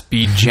ass.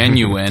 Be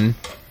genuine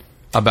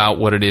about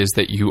what it is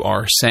that you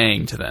are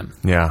saying to them.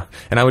 Yeah.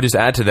 And I would just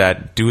add to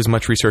that, do as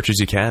much research as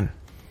you can.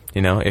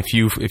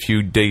 If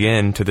you dig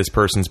into this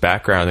person's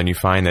background and you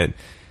find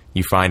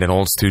an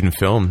old student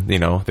film,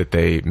 that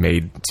they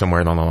made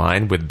somewhere along the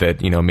line with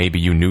that, maybe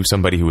you knew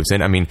somebody who was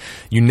in. I mean,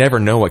 you never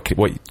know what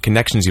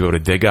connections you're able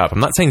to dig up. I'm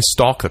not saying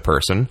stalk the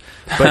person,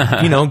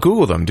 but,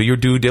 Google them, do your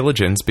due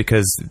diligence,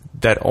 because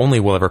that only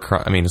will ever,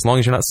 as long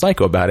as you're not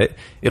psycho about it,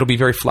 it'll be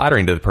very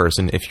flattering to the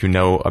person if you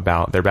know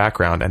about their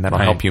background, and that'll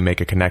help you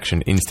make a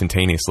connection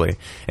instantaneously.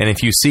 And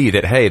if you see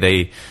that, hey,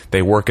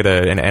 they work at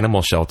an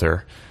animal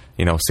shelter,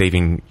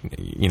 saving,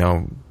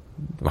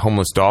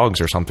 homeless dogs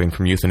or something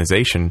from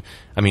euthanization.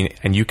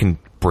 And you can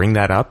bring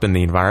that up in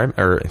the environment,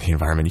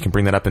 you can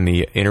bring that up in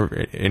the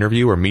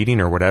interview or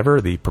meeting or whatever,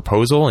 the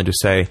proposal, and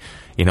just say,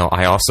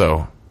 I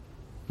also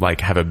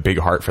have a big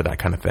heart for that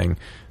kind of thing.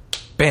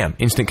 Bam,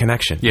 instant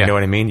connection. Yeah. You know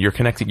what I mean? You're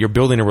connecting, you're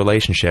building a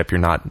relationship,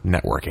 you're not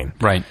networking.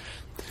 Right.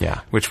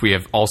 Yeah. Which we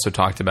have also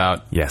talked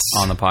about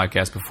on the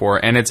podcast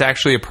before. And it's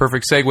actually a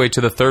perfect segue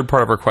to the third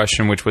part of our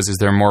question, which was, is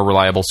there a more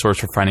reliable source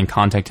for finding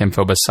contact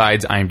info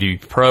besides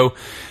IMDb Pro?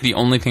 The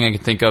only thing I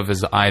can think of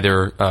is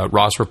either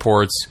Ross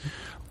Reports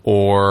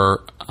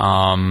or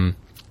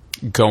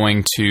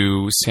going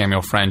to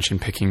Samuel French and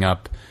picking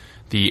up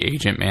the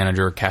agent,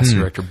 manager, casting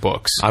director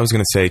books. I was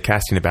going to say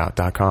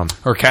castingabout.com.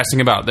 Or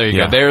Casting About. There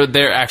you go.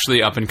 They're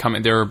actually up and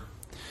coming.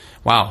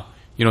 Wow.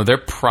 They're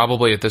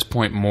probably at this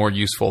point more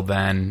useful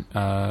than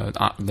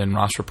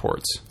Ross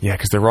Reports. Yeah,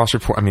 because the Ross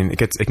Report,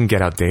 it can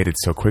get outdated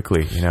so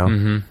quickly,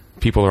 Mm-hmm.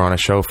 People are on a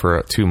show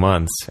for 2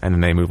 months, and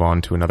then they move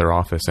on to another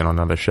office and on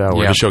another show,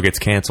 or the show gets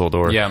canceled,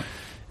 or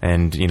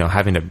and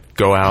having to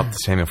go out to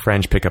Samuel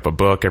French, pick up a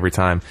book every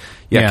time.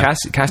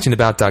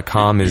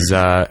 Castingabout.com is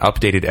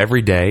updated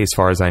every day, as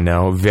far as I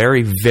know.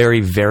 Very,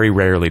 very, very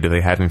rarely do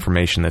they have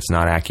information that's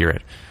not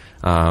accurate.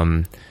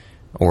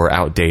 Or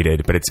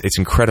outdated, but it's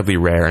incredibly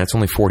rare, and it's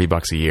only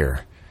 $40 a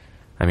year.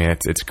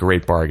 It's a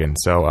great bargain.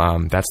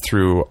 So that's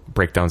through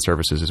Breakdown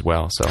Services as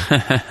well. So,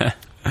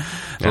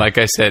 like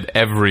I said,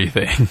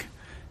 everything,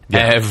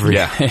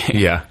 everything.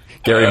 Yeah.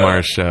 Gary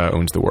Marsh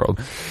owns the world.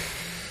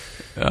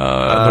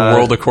 The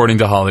world according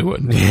to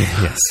Hollywood.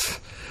 Yes.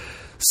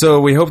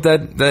 So we hope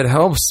that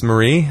helps,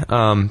 Marie.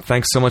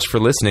 Thanks so much for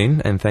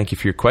listening, and thank you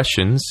for your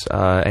questions.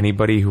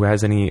 Anybody who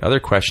has any other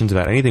questions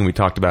about anything we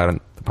talked about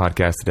on the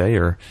podcast today,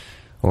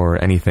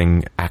 or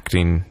anything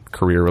acting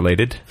career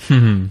related,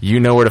 you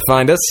know where to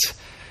find us.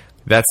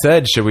 That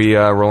said, should we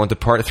roll into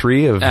part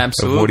 3 of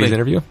Woody's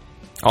interview?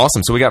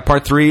 Awesome. So we got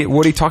part 3.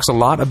 Woody talks a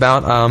lot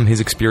about his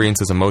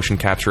experience as a motion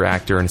capture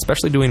actor, and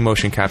especially doing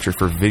motion capture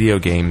for video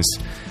games,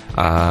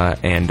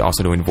 and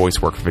also doing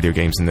voice work for video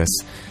games in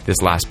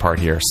this last part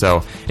here.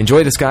 So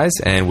enjoy this, guys,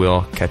 and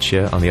we'll catch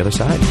you on the other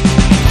side.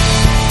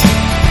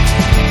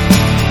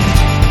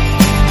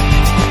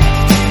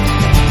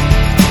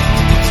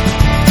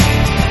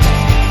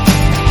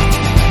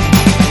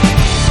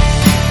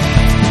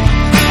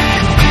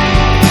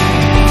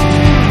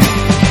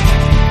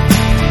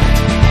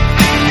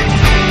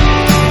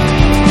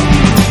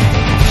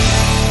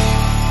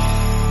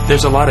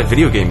 There's a lot of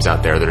video games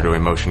out there that are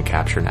doing motion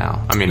capture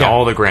now. I mean,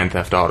 all the Grand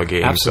Theft Auto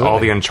games, Absolutely. all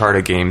the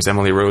Uncharted games.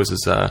 Emily Rose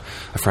is a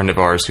friend of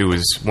ours who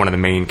was one of the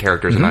main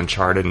characters in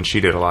Uncharted, and she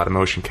did a lot of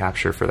motion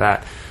capture for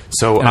that.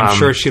 So and I'm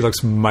sure she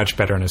looks much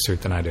better in a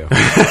suit than I do.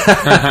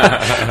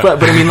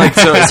 but I mean, like,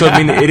 so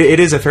I mean,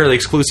 it is a fairly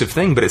exclusive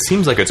thing, but it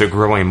seems like it's a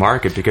growing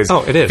market because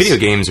it is. Video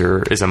games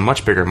is a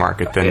much bigger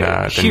market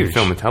than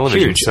film and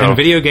television. Huge. So. And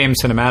video game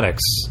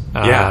cinematics,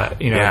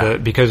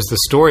 because the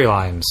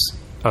storylines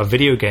of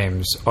video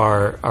games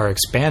are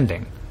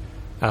expanding.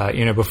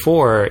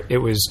 Before it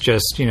was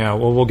just,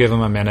 we'll give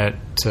them a minute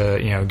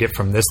to, get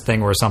from this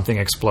thing where something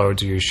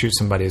explodes or you shoot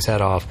somebody's head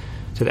off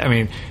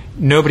to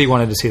nobody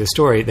wanted to see the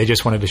story. They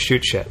just wanted to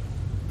shoot shit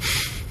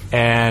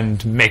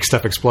and make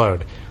stuff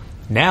explode.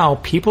 Now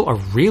people are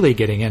really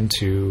getting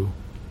into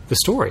the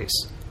stories,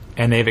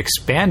 and they've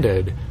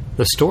expanded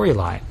the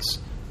storylines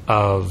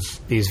of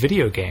these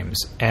video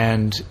games,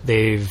 and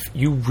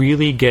you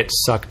really get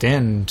sucked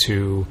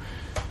into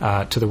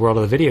to the world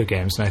of the video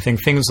games. And I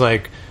think things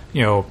like,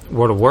 World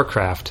of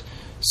Warcraft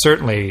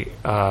certainly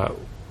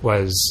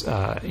was,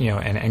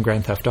 and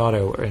Grand Theft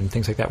Auto and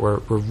things like that were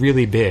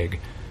really big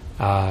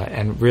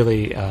and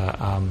really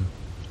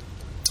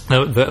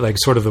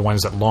sort of the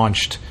ones that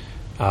launched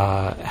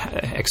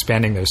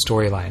expanding those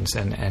storylines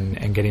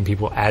and getting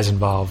people as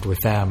involved with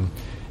them.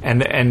 And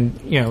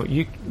now,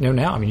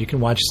 you can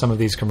watch some of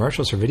these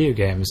commercials for video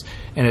games,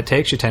 and it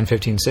takes you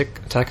 10-15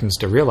 seconds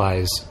to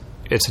realize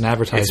it's an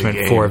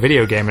advertisement for a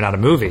video game and not a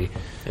movie,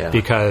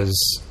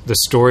 because the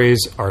stories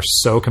are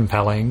so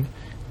compelling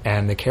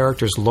and the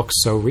characters look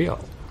so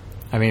real.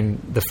 I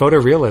mean, the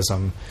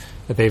photorealism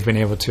that they've been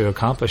able to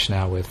accomplish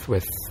now with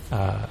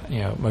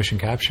motion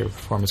capture,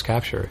 performance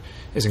capture,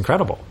 is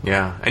incredible.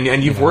 Yeah,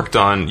 and you worked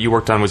on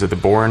was it the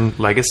Bourne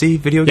Legacy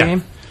video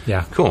game?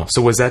 Yeah. Cool.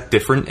 So was that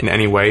different in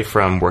any way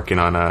from working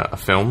on a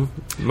film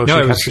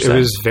motion capture set? It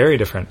was very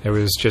different. It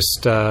was just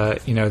there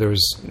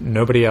was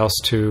nobody else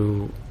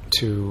to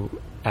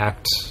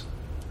act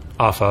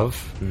off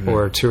of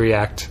or to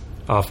react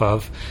off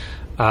of,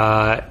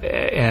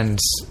 and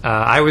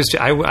I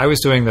was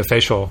doing the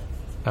facial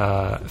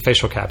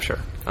capture.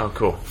 Oh,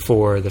 cool.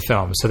 For the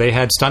film. So they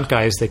had stunt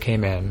guys that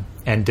came in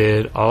and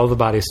did all of the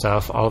body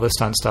stuff, all of the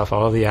stunt stuff,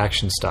 all of the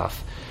action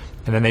stuff,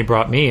 and then they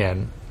brought me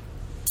in,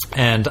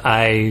 and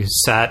I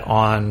sat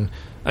on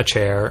a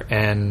chair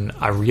in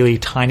a really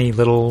tiny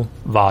little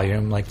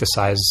volume, like the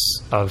size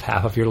of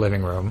half of your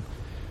living room,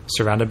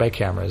 surrounded by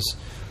cameras,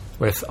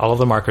 with all of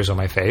the markers on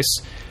my face,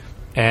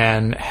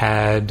 and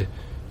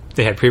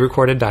they had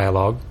pre-recorded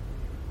dialogue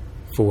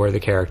for the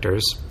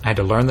characters. I had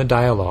to learn the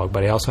dialogue,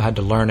 but I also had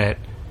to learn it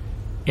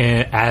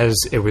as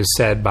it was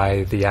said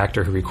by the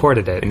actor who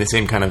recorded it. In the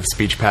same kind of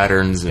speech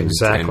patterns.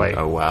 Exactly.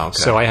 Oh, wow. Okay.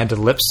 So I had to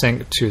lip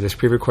sync to this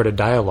pre-recorded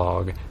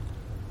dialogue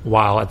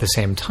while at the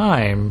same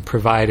time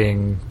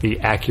providing the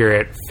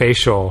accurate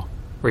facial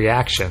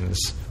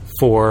reactions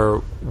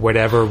for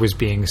whatever was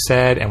being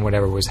said and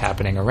whatever was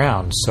happening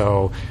around.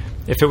 So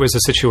if it was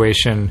a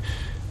situation,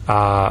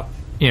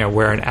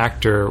 where an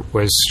actor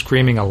was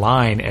screaming a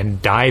line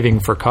and diving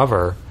for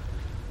cover,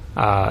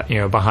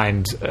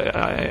 behind,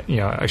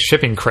 a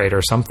shipping crate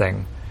or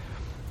something,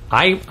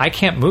 I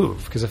can't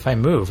move, because if I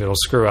move, it'll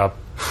screw up,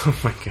 oh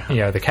my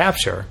God. The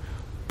capture.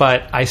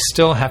 But I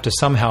still have to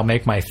somehow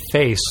make my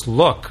face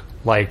look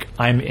like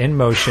I'm in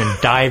motion,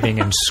 diving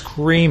and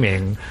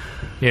screaming,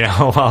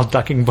 while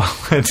ducking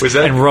bullets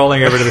and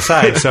rolling over to the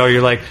side. So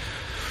you're like,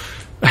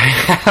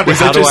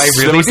 how do I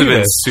really do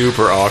this?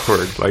 Super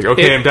awkward. Like,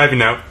 okay, I'm diving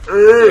now.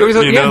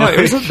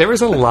 There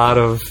was a lot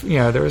of,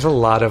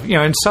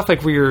 and stuff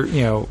like where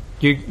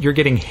you're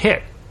getting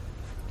hit.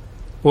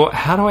 Well,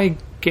 how do I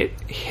get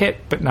hit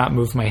but not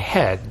move my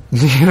head?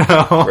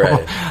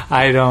 Right.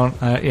 I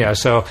don't.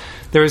 So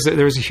there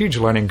was a huge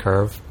learning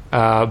curve,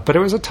 but it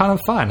was a ton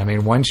of fun. I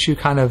mean, once you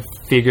kind of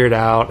figured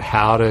out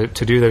how to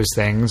do those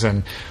things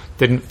and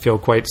didn't feel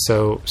quite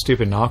so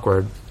stupid and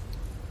awkward,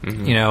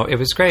 it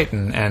was great.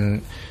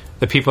 And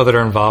the people that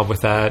are involved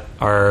with that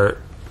are,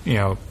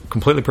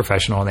 completely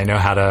professional, and they know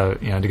how to,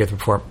 to get the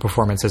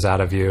performances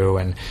out of you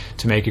and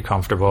to make you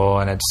comfortable.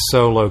 And it's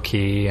so low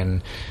key.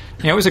 And,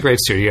 it was a great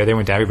studio. They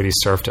went down, everybody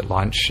surfed at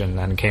lunch and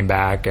then came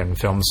back and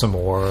filmed some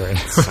more. And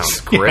sounds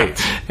great.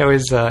 It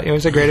was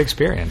a great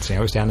experience. It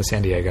was down to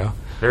San Diego.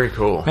 Very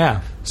cool.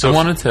 Yeah. So I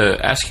wanted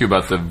to ask you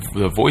about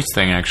the voice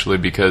thing, actually,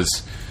 because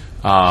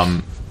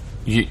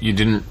you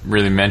didn't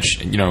really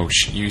mention,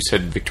 you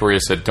said, Victoria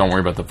said, don't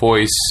worry about the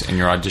voice in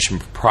your audition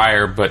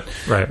prior, but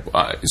right.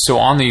 So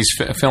on these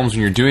films,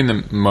 when you're doing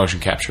the motion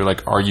capture,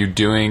 like, are you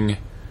doing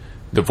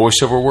the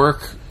voiceover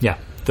work? Yeah.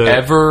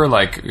 Ever,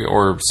 like,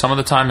 or some of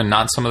the time and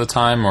not some of the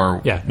time,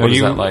 or yeah, what is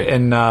that like?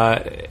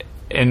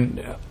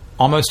 And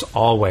almost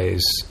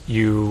always,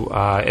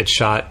 it's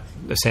shot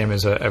the same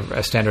as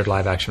a standard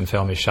live action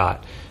film is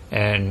shot,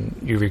 and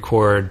you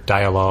record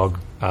dialogue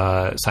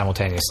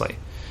simultaneously.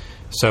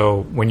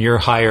 So when you're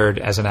hired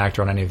as an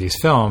actor on any of these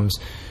films,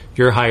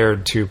 you're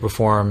hired to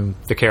perform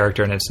the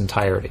character in its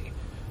entirety,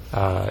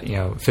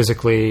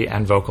 physically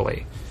and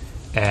vocally.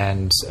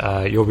 And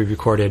you'll be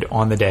recorded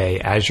on the day.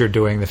 As you're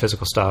doing the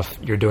physical stuff,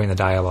 you're doing the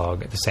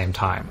dialogue at the same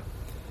time.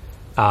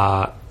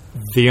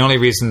 The only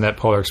reason that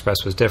Polar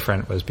Express was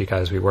different was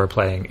because we were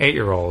playing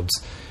 8-year-olds.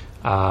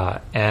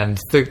 And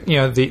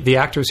the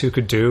actors who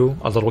could do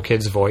a little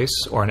kid's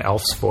voice or an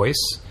elf's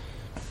voice,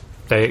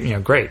 they,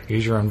 great,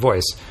 use your own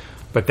voice.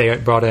 But they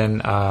brought in,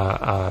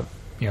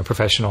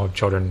 professional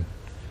children,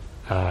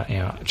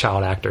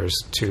 child actors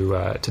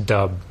to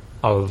dub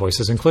all of the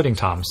voices, including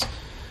Tom's,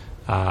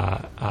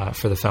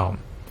 for the film.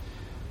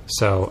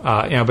 So,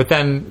 but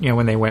then,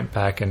 when they went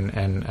back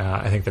and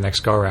I think the next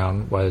go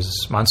around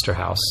was Monster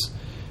House,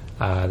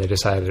 they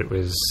decided it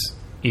was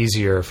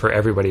easier for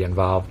everybody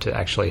involved to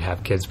actually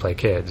have kids play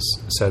kids.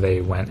 So they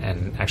went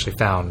and actually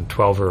found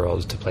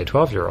 12-year-olds to play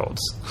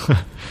 12-year-olds.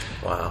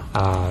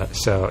 Wow.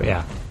 So,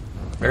 yeah.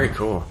 Very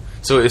cool.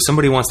 So if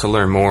somebody wants to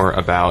learn more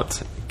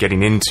about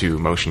getting into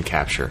motion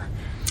capture,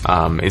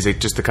 is it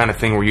just the kind of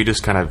thing where you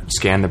just kind of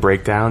scan the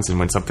breakdowns and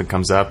when something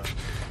comes up,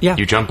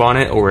 you jump on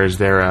it, or is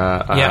there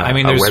a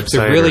website?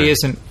 There really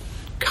isn't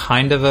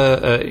kind of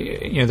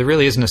there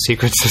really isn't a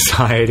secret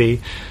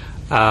society.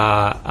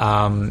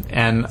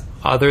 And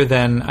other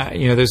than,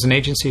 there's an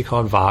agency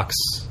called Vox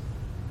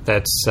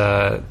that's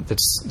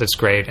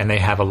great, and they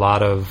have a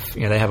lot of,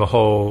 they have a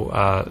whole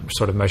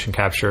sort of motion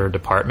capture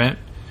department.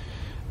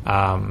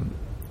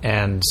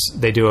 And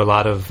they do a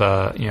lot of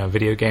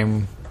video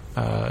game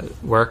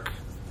work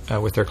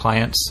with their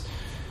clients.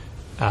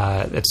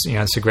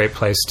 It's a great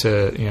place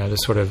to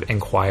sort of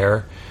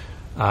inquire.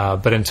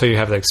 But until you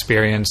have the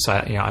experience,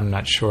 I'm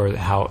not sure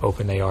how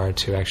open they are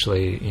to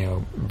actually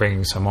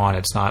bringing some on.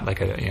 It's not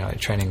like a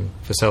training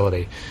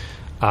facility.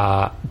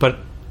 But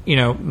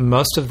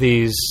most of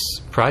these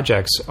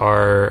projects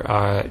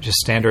are just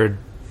standard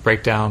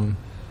breakdown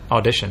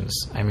auditions.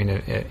 I mean,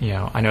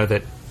 I know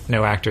that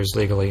no actors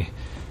legally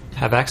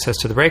have access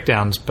to the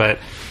breakdowns, but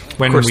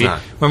when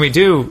we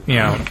do,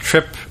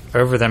 trip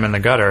over them in the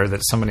gutter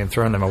that somebody had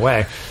thrown them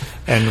away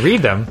and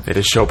read them, they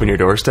just show up on your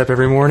doorstep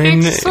every morning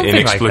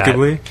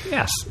inexplicably. Like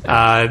yes.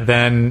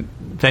 Then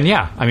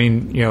yeah, I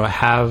mean,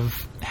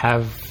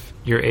 have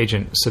your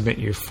agent submit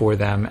you for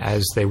them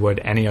as they would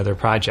any other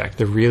project.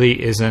 There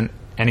really isn't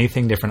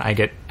anything different. I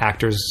get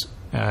actors,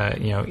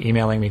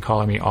 emailing me,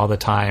 calling me all the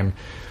time.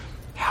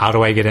 How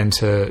do I get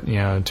into,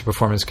 to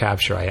performance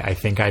capture? I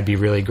think I'd be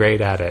really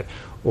great at it.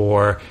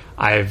 Or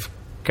I've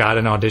got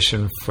an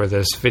audition for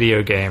this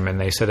video game and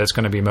they said it's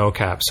going to be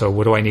mocap. So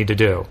what do I need to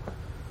do?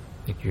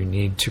 You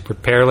need to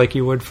prepare like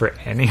you would for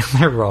any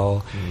other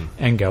role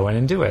and go in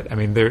and do it. I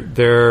mean,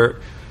 there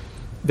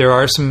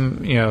are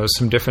some,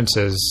 some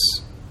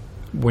differences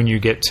when you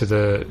get to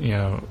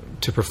the,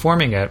 to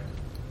performing it.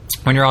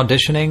 When you're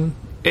auditioning,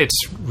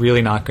 it's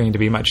really not going to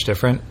be much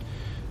different.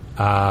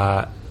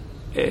 But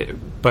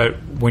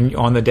when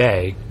on the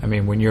day, I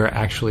mean, when you're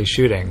actually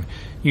shooting,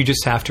 you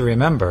just have to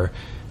remember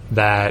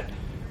that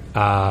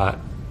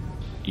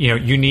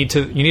you need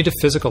to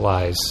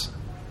physicalize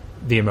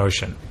the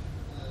emotion.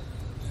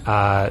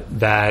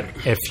 That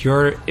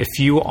if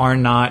you are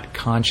not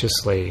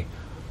consciously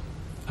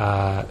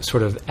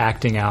sort of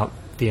acting out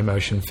the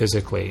emotion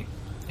physically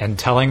and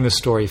telling the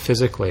story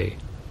physically,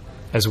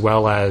 as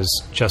well as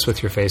just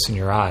with your face and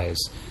your eyes,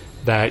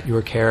 that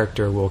your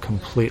character will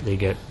completely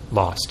get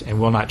lost and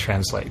will not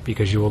translate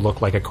because you will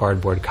look like a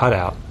cardboard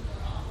cutout,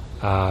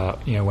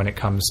 when it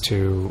comes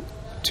to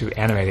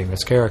animating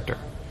this character.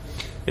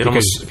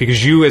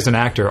 Because you as an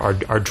actor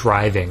are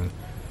driving,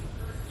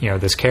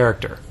 this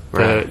character.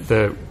 Right.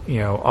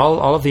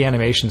 All of the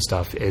animation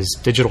stuff is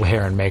digital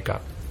hair and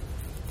makeup.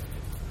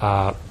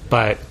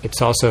 But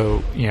it's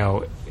also,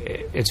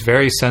 it's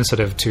very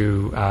sensitive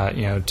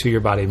to your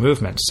body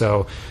movement.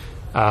 So,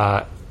 there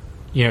are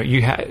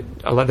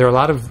a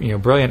lot of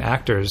brilliant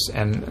actors,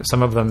 and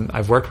some of them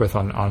I've worked with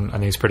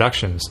on these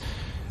productions,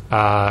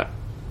 that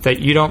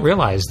you don't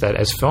realize that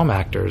as film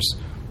actors,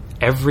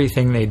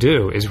 everything they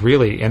do is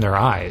really in their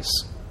eyes,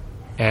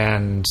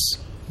 and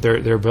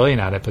they're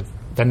brilliant at it. But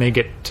then they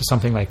get to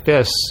something like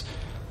this,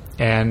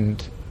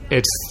 and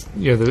it's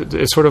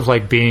it's sort of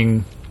like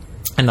being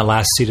in the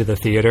last seat of the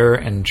theater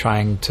and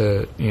trying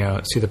to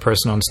see the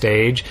person on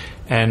stage,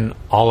 and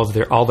all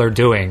they're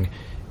doing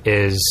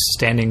is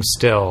standing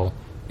still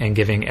and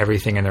giving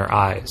everything in their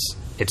eyes.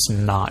 It's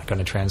not going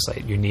to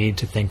translate. You need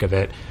to think of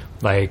it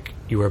like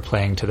you were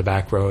playing to the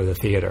back row of the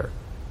theater.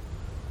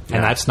 Yeah.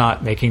 And that's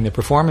not making the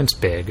performance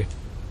big.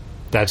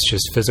 That's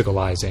just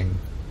physicalizing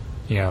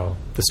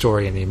the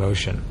story and the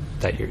emotion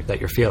that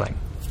you're feeling.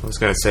 I was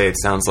going to say, it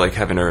sounds like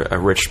having a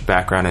rich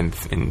background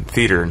in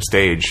theater and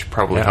stage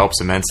probably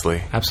helps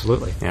immensely.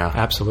 Absolutely. Yeah.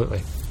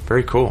 Absolutely.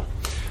 Very cool.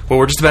 Well,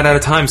 we're just about out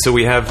of time, so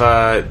we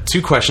have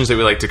 2 questions that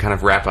we like to kind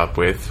of wrap up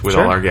with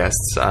all our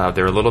guests.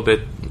 They're a little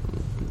bit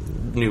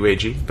new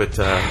agey, but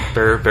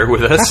bear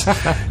with us.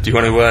 Do you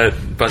want to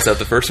bust out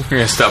the first one? We're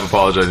going to stop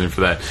apologizing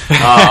for that.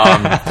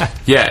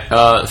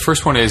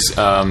 First one is,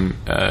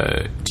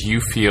 do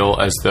you feel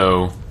as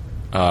though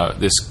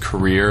this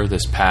career,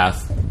 this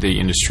path, the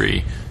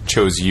industry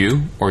chose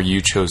you, or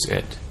you chose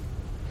it?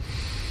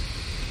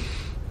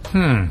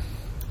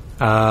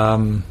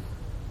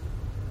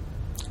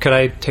 Could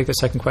I take the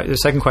second question? The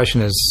second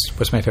question is,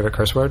 what's my favorite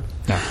curse word?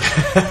 No.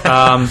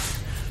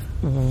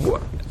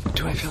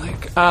 Do I feel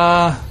like...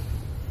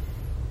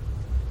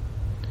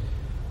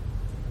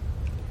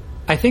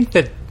 I think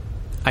that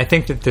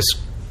this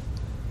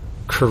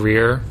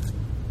career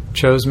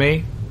chose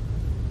me.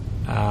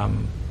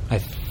 I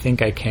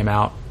think I came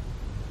out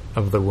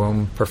of the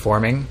womb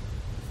performing.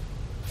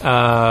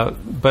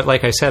 But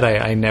like I said,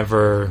 I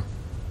never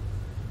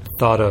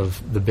thought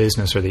of the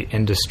business or the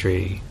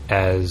industry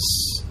as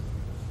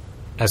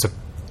a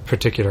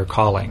particular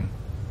calling.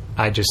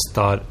 I just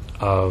thought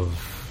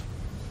of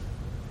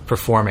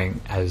performing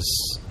as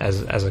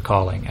a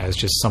calling, as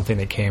just something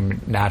that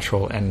came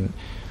natural and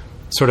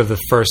sort of the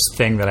first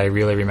thing that I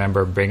really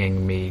remember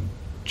bringing me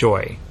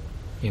joy,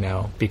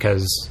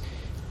 because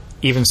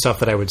even stuff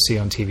that I would see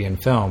on TV and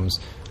films,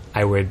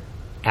 I would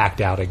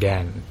act out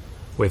again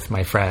with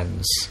my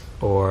friends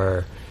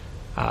or,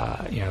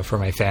 for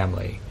my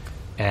family.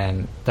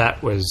 And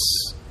that was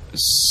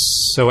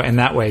so in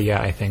that way,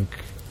 I think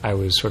I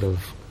was sort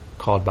of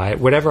called by it,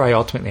 whatever I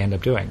ultimately end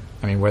up doing.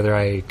 I mean, whether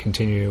I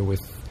continue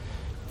with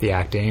the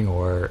acting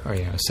or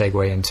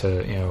segue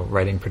into,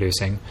 writing,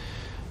 producing,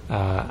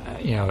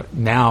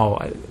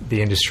 now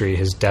the industry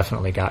has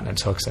definitely gotten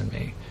its hooks in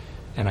me,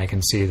 and I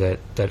can see that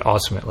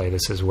ultimately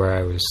this is where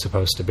I was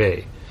supposed to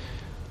be.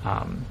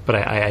 But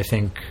I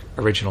think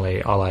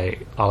originally all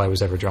I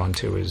was ever drawn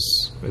to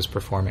was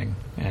performing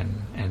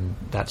and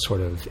that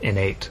sort of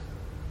innate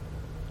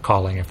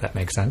calling, if that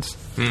makes sense.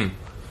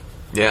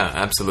 Yeah,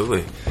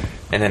 absolutely.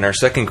 And then our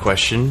second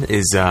question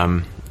is,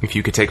 if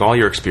you could take all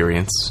your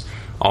experience,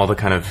 all the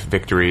kind of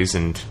victories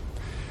and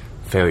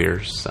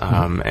failures,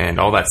 and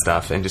all that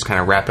stuff, and just kind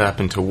of wrap it up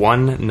into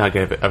one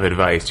nugget of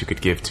advice you could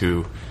give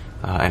to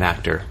an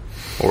actor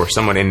or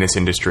someone in this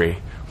industry,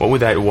 what would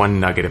that one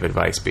nugget of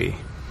advice be?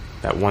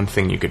 That one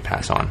thing you could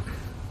pass on?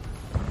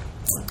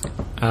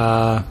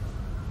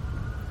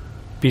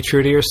 Be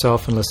true to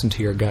yourself and listen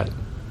to your gut.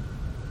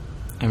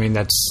 I mean,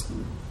 that's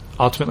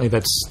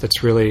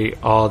really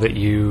all that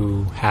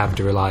you have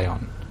to rely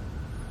on.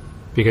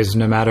 Because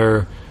no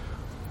matter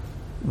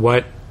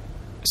what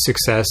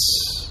success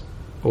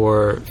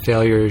or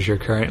failures you're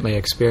currently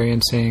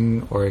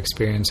experiencing or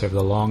experience over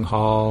the long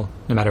haul,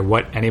 no matter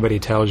what anybody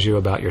tells you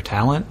about your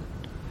talent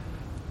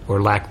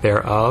or lack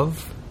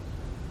thereof,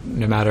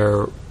 no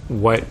matter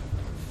what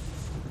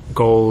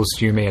goals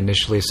you may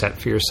initially set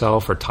for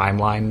yourself or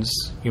timelines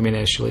you may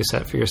initially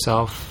set for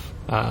yourself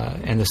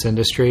in this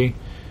industry,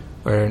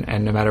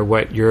 and no matter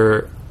what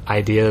your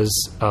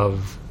ideas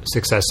of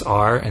success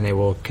are, and they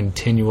will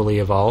continually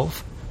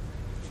evolve,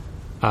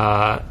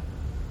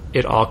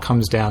 it all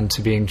comes down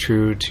to being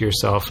true to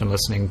yourself and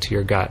listening to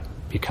your gut,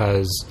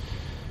 because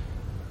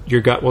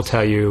your gut will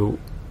tell you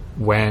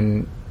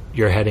when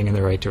you're heading in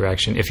the right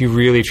direction. If you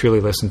really, truly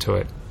listen to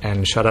it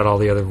and shut out all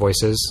the other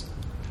voices,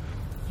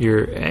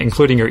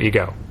 including your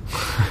ego,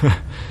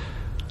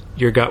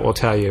 your gut will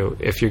tell you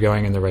if you're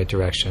going in the right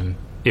direction,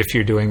 if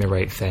you're doing the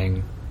right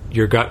thing.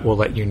 Your gut will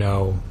let you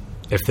know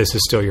if this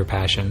is still your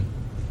passion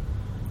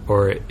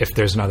or if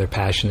there's another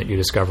passion that you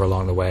discover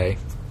along the way.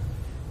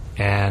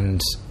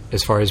 And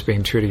as far as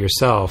being true to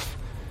yourself,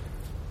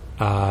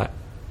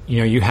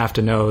 you have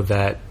to know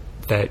that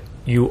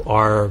you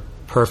are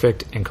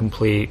perfect and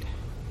complete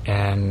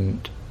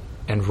and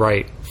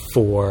right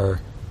for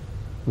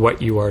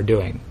what you are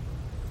doing.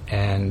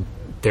 And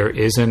there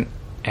isn't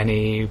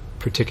any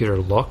particular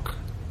look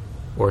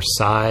or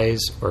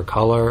size or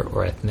color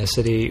or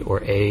ethnicity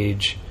or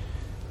age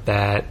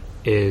that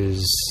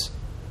is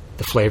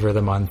the flavor of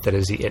the month, that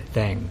is the it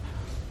thing,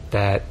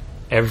 that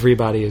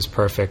everybody is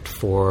perfect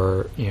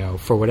for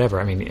whatever.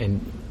 I mean,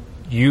 and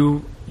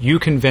you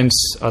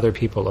convince other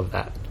people of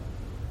that,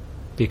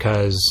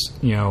 because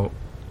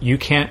you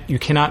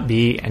cannot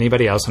be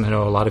anybody else. And I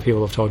know a lot of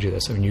people have told you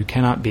this. I mean, you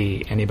cannot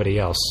be anybody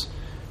else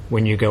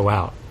when you go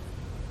out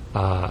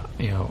on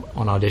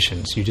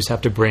auditions. You just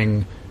have to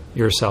bring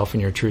yourself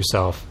and your true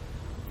self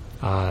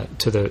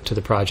to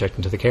the project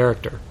and to the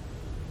character,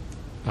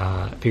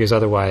 because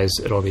otherwise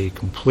it'll be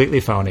completely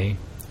phony,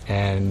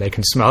 and they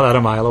can smell that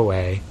a mile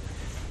away.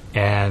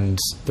 And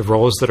the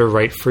roles that are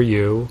right for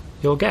you,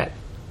 you'll get,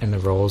 and the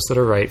roles that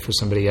are right for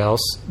somebody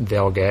else,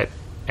 they'll get.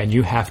 And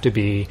you have to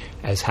be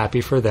as happy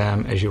for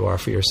them as you are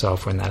for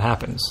yourself when that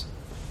happens,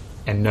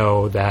 and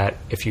know that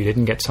if you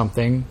didn't get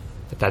something,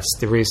 That's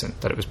the reason,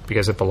 that it was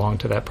because it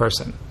belonged to that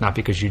person, not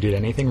because you did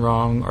anything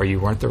wrong or you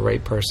weren't the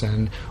right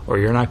person or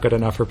you're not good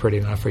enough or pretty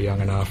enough or young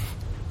enough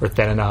or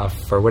thin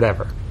enough or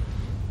whatever.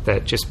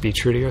 That just be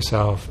true to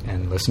yourself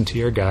and listen to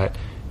your gut,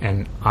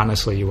 and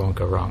honestly, you won't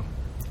go wrong.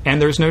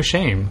 And there's no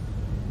shame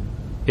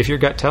if your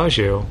gut tells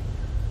you,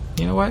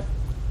 you know what,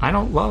 I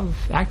don't love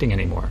acting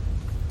anymore.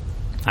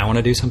 I want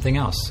to do something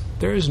else.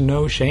 There is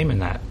no shame in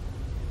that.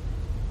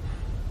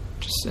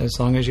 Just as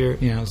long as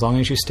as long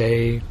as you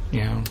stay,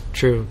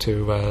 true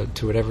to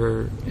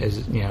whatever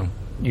is,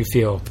 you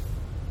feel.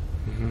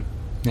 Mm-hmm.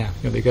 Yeah,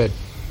 you'll be good.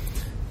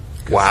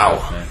 Wow.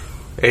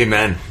 Stuff,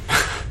 amen.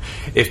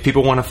 If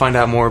people want to find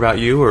out more about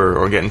you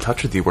or get in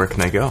touch with you, where can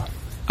they go?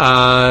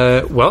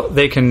 Well,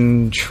 they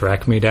can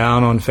track me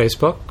down on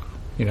Facebook.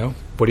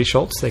 Woody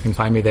Schultz. They can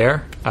find me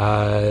there.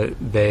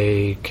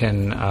 They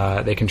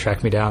can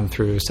track me down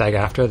through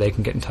SAG-AFTRA. They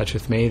can get in touch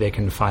with me. They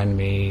can find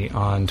me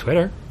on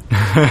Twitter.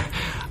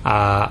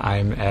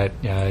 I'm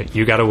at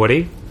You Got a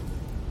Woody.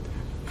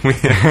 We'll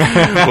stick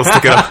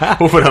it up.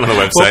 We'll put it on the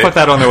website. We'll put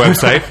that on the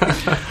website.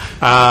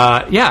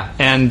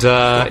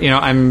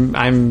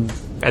 I'm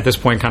at this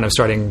point kind of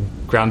starting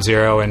ground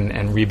zero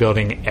and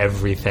rebuilding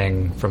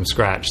everything from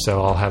scratch.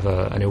 So I'll have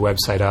a new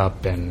website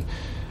up and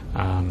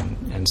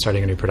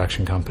starting a new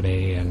production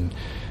company and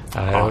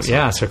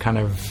awesome. So kind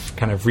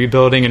of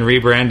rebuilding and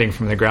rebranding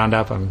from the ground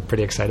up. I'm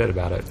pretty excited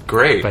about it.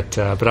 Great, but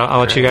I'll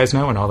let you guys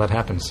know when all that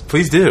happens.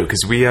 Please do, because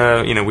we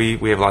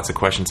have lots of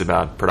questions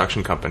about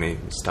production company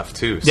stuff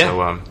too. Yeah,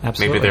 so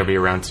maybe they'll be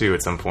around too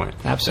at some point.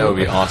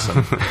 Absolutely, that would be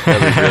awesome.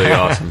 That would be really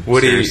awesome.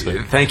 Woody,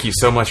 thank you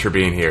so much for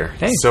being here.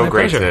 Hey, so my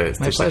great pleasure.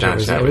 to sit down.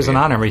 It was an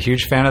honor. I'm a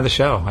huge fan of the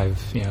show.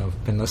 I've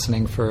been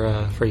listening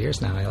for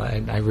years now.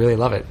 I really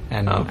love it,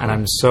 and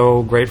I'm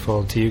so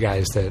grateful to you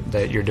guys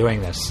that you're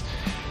doing this.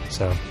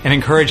 So, and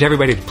encourage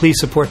everybody to please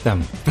support them.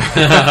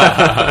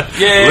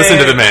 Yay! Listen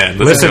to the man.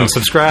 Listen,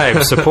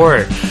 subscribe,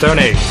 support,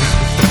 donate.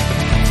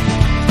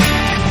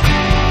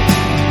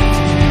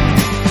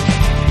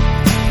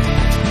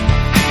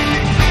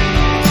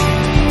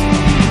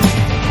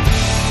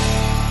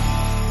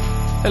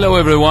 Hello,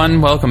 everyone.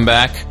 Welcome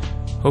back.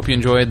 Hope you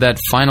enjoyed that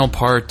final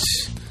part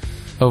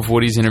of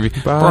Woody's interview.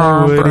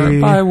 Bye,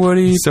 Woody. Bye,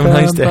 Woody. So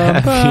nice to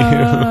have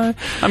you.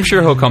 I'm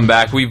sure he'll come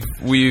back.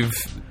 We've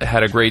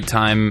had a great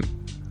time.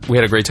 We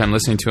had a great time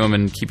listening to him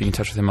and keeping in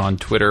touch with him on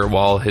Twitter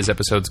while his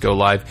episodes go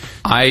live.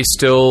 I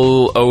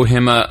still owe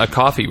him a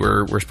coffee.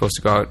 We're supposed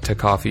to go out to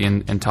coffee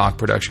and talk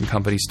production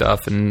company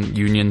stuff and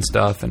union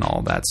stuff and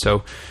all that.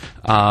 So,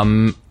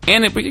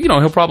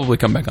 he'll probably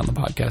come back on the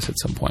podcast at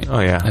some point. Oh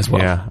yeah, as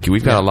well. Yeah,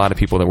 we've got a lot of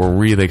people that we're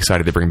really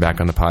excited to bring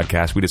back on the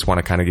podcast. We just want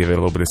to kind of give it a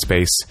little bit of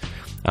space.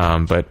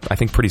 But I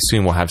think pretty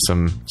soon we'll have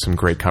some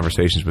great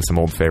conversations with some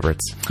old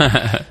favorites.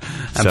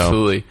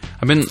 Absolutely.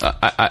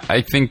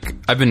 I think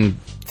I've been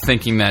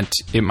thinking that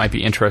it might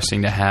be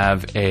interesting to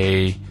have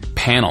a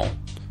panel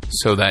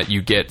so that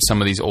you get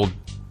some of these old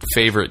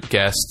favorite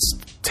guests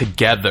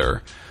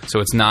together.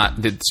 So it's not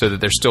so that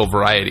there's still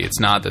variety.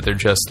 It's not that they're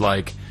just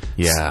like,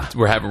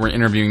 we're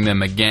interviewing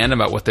them again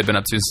about what they've been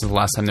up to since the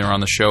last time they were on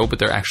the show, but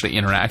they're actually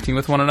interacting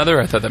with one another.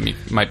 I thought that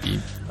might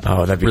be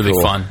that'd be really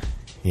cool. fun.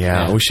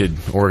 Yeah, we should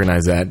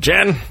organize that.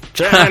 Jen,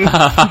 Jen,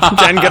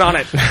 get on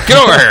it. Get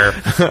over here.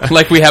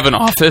 Like we have an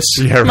office.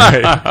 Yeah,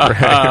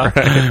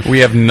 right. We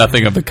have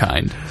nothing of the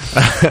kind.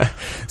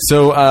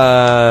 So,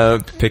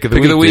 pick of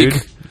the week.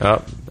 Dude.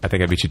 Oh, I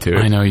think I beat you too.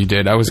 I know you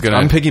did. I'm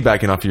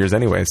piggybacking off yours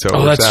anyway.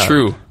 So that's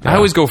true. Yeah. I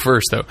always go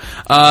first though.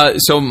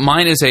 So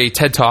mine is a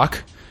TED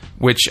Talk,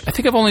 which I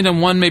think I've only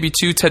done one, maybe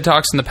two TED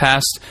Talks in the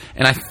past,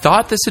 and I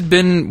thought this had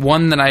been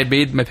one that I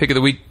made my pick of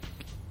the week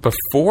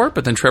before,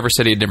 but then Trevor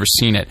said he had never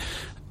seen it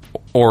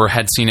or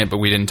had seen it, but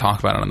we didn't talk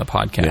about it on the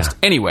podcast. Yeah.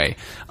 Anyway,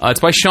 it's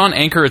by Sean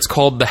Anker. It's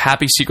called The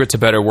Happy Secret to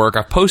Better Work.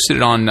 I've posted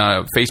it on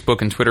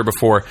Facebook and Twitter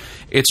before.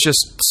 It's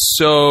just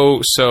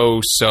so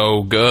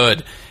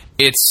good.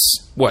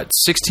 It's,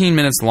 16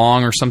 minutes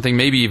long or something,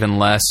 maybe even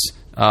less.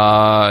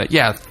 12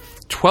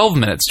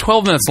 minutes.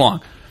 12 minutes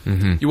long.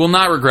 Mm-hmm. You will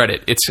not regret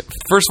it. It's,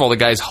 first of all, the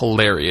guy's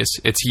hilarious.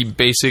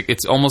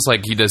 It's almost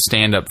like he does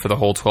stand-up for the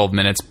whole 12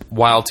 minutes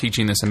while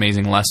teaching this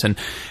amazing lesson.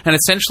 And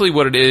essentially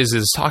what it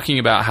is talking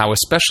about how,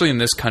 especially in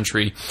this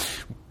country,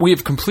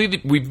 we've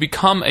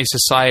become a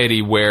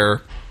society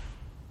where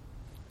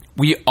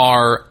we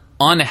are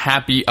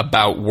unhappy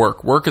about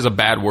work. Work is a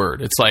bad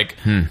word. It's like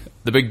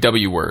the big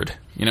W word,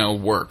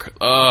 work.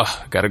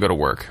 Gotta go to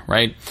work,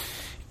 right?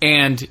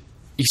 And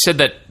he said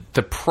that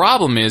the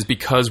problem is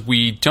because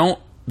we don't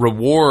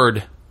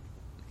reward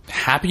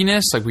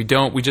happiness, we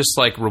just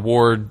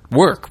reward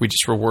work. We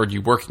just reward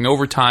you working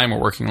overtime or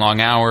working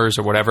long hours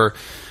or whatever.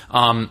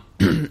 And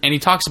he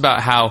talks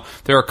about how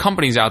there are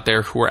companies out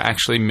there who are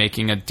actually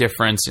making a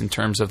difference in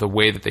terms of the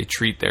way that they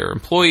treat their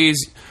employees,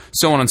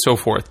 so on and so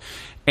forth.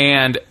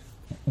 And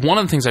one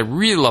of the things I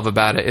really love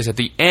about it is at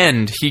the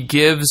end, he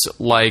gives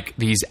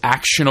these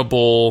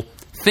actionable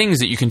things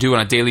that you can do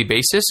on a daily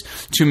basis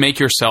to make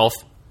yourself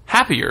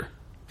happier.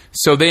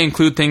 So they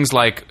include things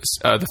like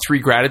the 3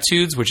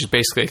 gratitudes, which is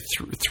basically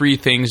 3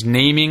 things,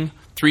 naming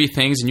 3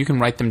 things, and you can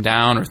write them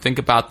down or think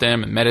about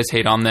them and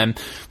meditate on them.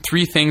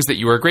 3 things that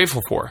you are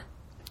grateful for.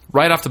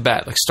 Right off the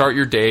bat, like start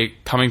your day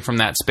coming from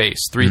that space.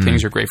 3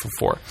 things you're grateful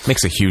for.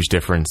 Makes a huge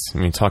difference. I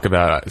mean, talk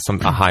about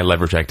a high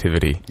leverage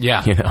activity.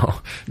 Yeah. You know,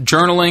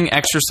 journaling,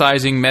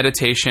 exercising,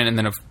 meditation, and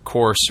then of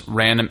course,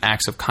 random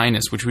acts of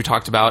kindness, which we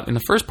talked about in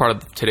the first part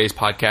of today's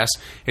podcast.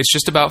 It's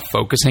just about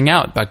focusing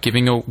out, about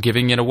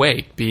giving it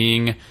away,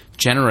 being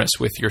generous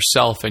with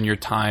yourself and your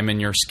time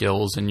and your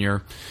skills and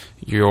your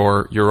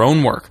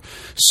own work.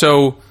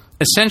 So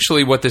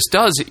essentially what this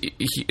does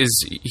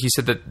is he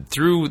said that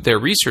through their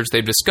research,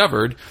 they've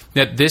discovered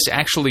that this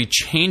actually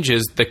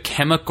changes the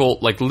chemical,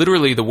 like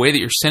literally the way that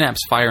your synapses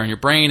fire in your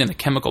brain and the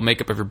chemical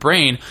makeup of your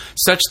brain,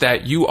 such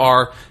that you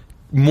are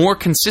more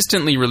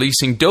consistently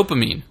releasing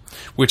dopamine,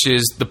 which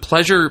is the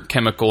pleasure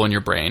chemical in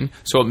your brain.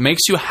 So it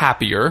makes you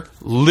happier,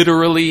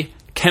 literally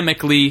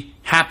chemically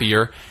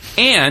happier,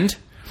 and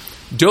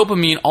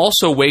dopamine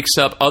also wakes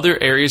up other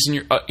areas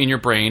in your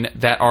brain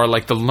that are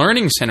like the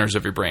learning centers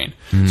of your brain.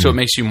 So it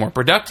makes you more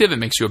productive. It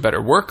makes you a better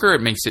worker.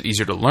 It makes it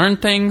easier to learn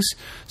things.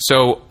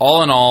 So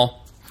all in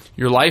all,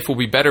 your life will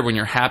be better when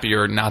you're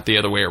happier, not the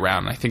other way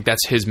around. I think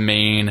that's his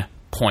main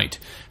point.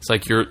 It's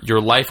like your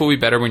life will be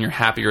better when you're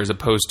happier, as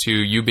opposed to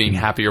you being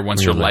happier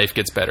once your life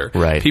gets better.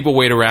 Right. People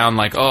wait around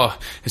like, oh,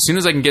 as soon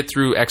as I can get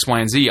through X, Y,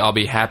 and Z, I'll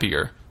be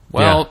happier.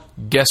 Well,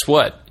 guess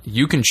what?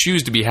 You can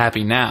choose to be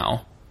happy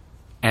now.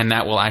 And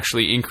that will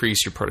actually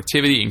increase your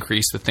productivity,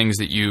 increase the things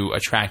that you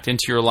attract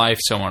into your life,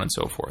 so on and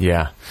so forth.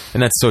 Yeah.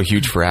 And that's so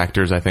huge for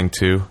actors, I think,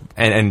 too.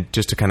 And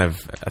just to kind of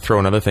throw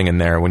another thing in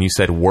there, when you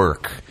said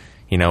work,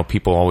 you know,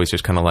 people always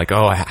just kind of like,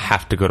 oh, I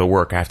have to go to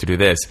work. I have to do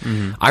this.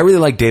 I really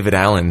like David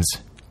Allen's.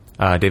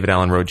 David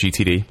Allen wrote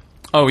GTD.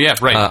 Oh, yeah,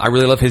 right. I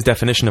really love his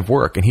definition of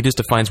work. And he just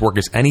defines work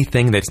as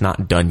anything that's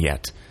not done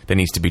yet that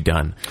needs to be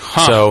done.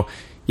 So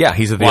yeah,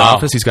 he's at the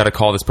office. He's got to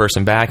call this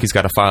person back. He's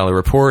got to file a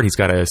report. He's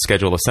got to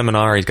schedule a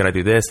seminar. He's got to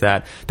do this,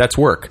 that. That's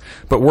work.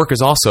 But work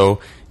is also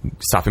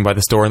stopping by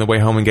the store on the way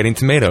home and getting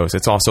tomatoes.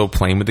 It's also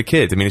playing with the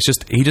kids. I mean,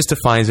 he just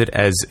defines it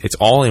as it's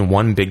all in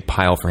one big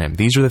pile for him.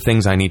 These are the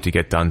things I need to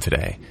get done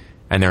today,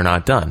 and they're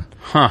not done.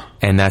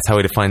 And that's how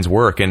he defines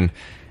work. And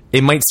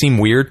it might seem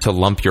weird to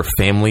lump your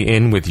family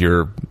in with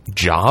your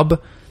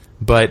job,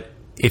 but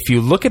if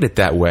you look at it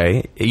that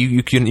way,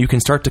 you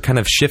can start to kind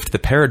of shift the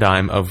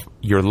paradigm of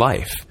your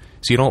life.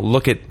 So you don't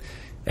look at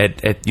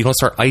you don't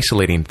start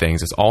isolating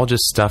things. It's all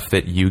just stuff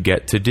that you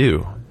get to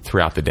do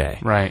throughout the day.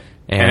 Right.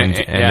 And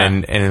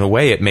then in a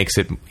way it makes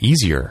it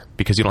easier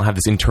because you don't have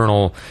this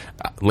internal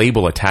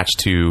label attached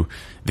to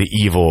the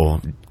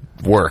evil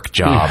work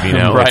job, you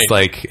know. Right.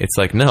 It's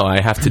like no, I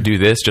have to do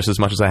this just as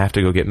much as I have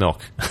to go get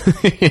milk.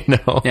 You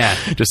know. Yeah.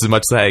 Just as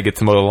much as I get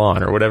to mow the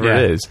lawn or whatever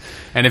it is.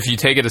 And if you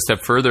take it a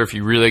step further, if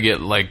you really get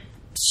like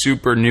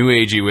super new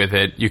agey with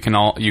it, you can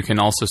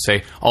also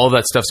say all of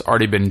that stuff's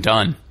already been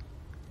done.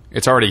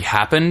 It's already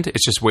happened.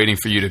 It's just waiting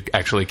for you to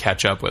actually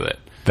catch up with it.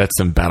 That's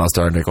some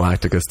Battlestar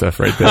Galactica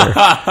stuff right there.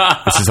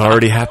 This has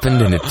already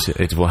happened, and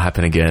it will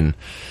happen again.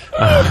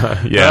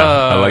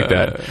 I like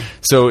that.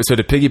 So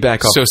to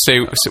piggyback off. So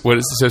say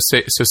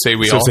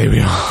we all. So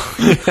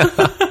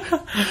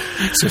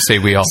say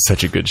we all.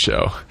 Such a good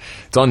show.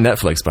 It's on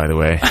Netflix, by the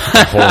way.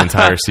 The whole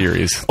entire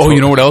series. Oh, you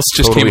know what else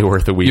just totally came?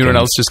 Worth a weekend. You know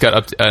what else just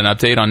got an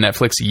update on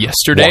Netflix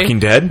yesterday?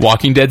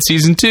 Walking Dead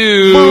season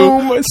 2.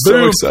 Boom! I'm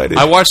so excited.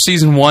 I watched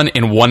season 1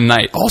 in one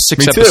night. All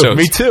 6 episodes.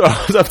 Me too.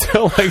 I was up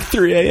till like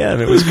 3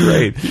 a.m. It was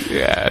great.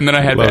 Yeah, and then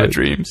I had bad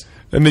dreams.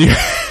 And then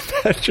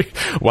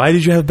why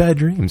did you have bad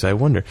dreams? I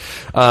wonder.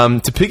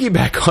 To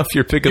piggyback off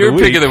your pick of the week.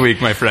 Your pick of the week,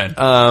 my friend.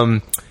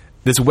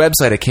 This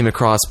website I came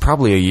across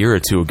probably a year or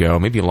two ago,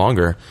 maybe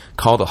longer,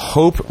 called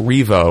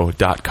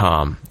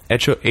HopeRevo.com.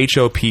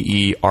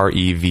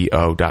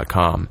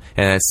 HopeRevo.com.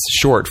 And it's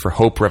short for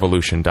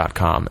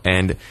HopeRevolution.com.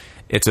 And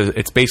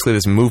it's basically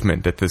this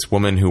movement that this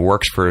woman who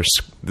works for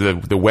the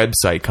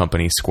website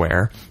company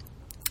Square,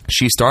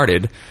 she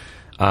started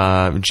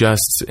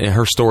just in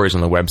her stories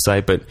on the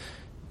website, but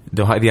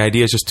the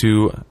idea is just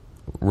to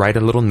write a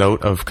little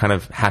note of kind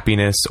of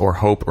happiness or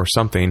hope or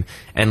something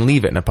and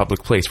leave it in a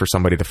public place for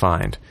somebody to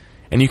find.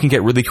 And you can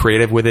get really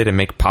creative with it and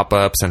make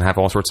pop-ups and have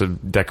all sorts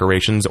of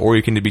decorations, or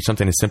you can be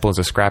something as simple as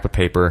a scrap of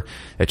paper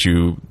that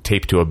you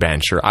tape to a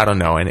bench, or I don't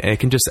know. And it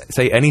can just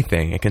say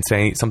anything. It can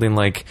say something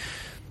like,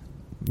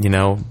 you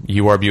know,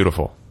 you are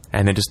beautiful.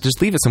 And then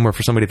just leave it somewhere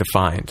for somebody to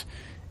find.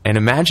 And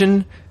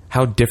imagine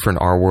how different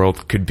our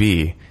world could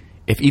be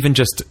if even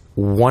just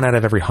 1 out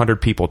of every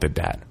 100 people did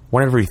that.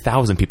 1 out of every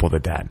 1,000 people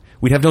did that.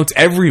 We'd have notes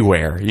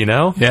everywhere, you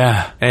know?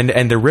 Yeah.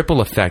 And the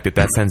ripple effect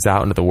that sends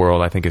out into the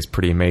world, I think, is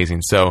pretty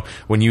amazing. So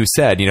when you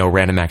said, you know,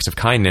 random acts of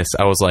kindness,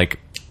 I was like,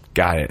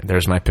 got it.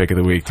 There's my pick of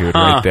the week, dude,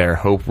 right there.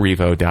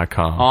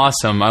 HopeRevo.com.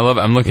 Awesome. I love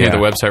it. I'm looking at the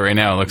website right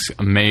now. It looks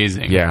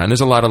amazing. Yeah, and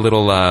there's a lot of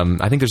little,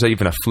 I think there's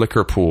even a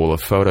Flickr pool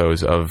of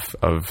photos of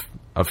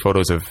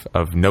photos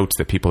of notes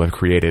that people have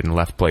created and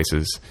left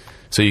places.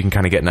 So you can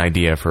kind of get an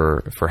idea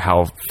for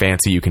how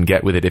fancy you can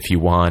get with it if you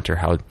want, or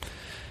how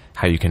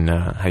you can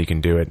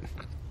do it.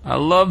 I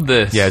love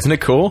this. Yeah, isn't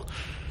it cool?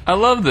 I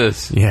love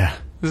this. Yeah.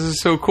 This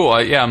is so cool.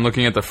 I'm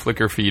looking at the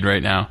Flickr feed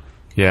right now.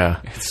 Yeah.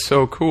 It's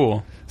so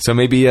cool. So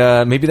maybe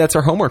that's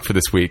our homework for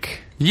this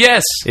week.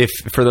 Yes! If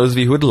for those of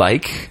you who would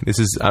like, this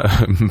is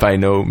by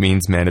no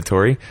means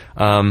mandatory,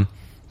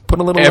 put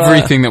a little...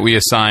 Everything that we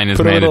assign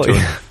is mandatory.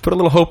 Put a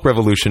little Hope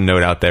Revolution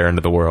note out there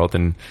into the world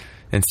and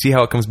see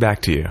how it comes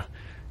back to you.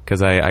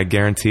 Because I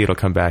guarantee it'll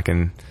come back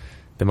in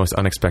the most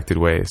unexpected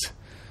ways.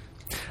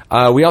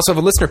 We also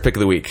have a listener pick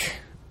of the week.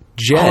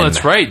 Jen. Oh,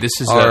 that's right.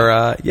 This is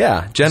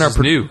Jen,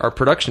 new. Our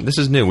production. This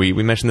is new. We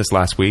mentioned this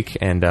last week,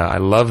 and I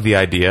love the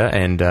idea.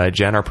 And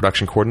Jen, our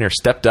production coordinator,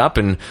 stepped up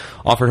and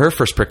offered her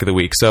first pick of the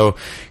week. So,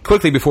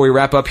 quickly before we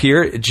wrap up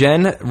here,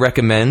 Jen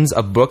recommends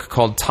a book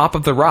called Top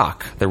of the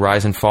Rock: The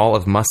Rise and Fall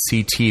of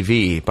Must-See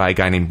TV by a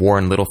guy named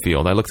Warren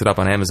Littlefield. I looked it up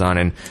on Amazon,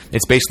 and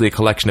it's basically a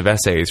collection of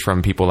essays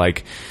from people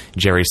like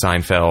Jerry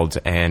Seinfeld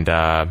and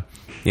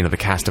the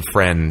cast of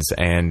Friends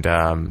and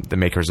the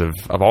makers of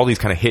all these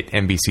kind of hit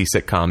NBC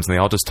sitcoms, and they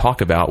all just talk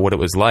about what it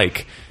was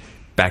like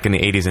back in the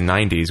 80s and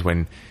 90s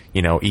when,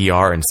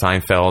 ER and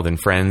Seinfeld and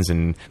Friends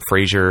and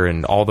Frasier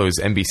and all those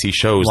NBC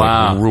shows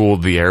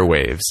ruled the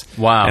airwaves.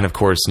 Wow. And of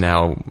course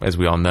now, as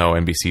we all know,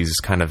 NBC is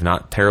kind of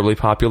not terribly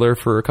popular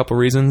for a couple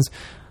reasons,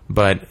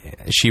 but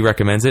she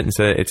recommends it, and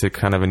it's a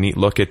kind of a neat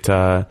look at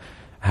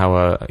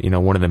how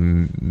one of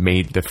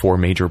the four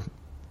major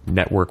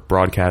network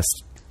broadcast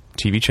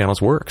TV channels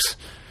works.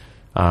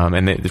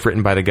 And it's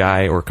written by the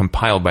guy, or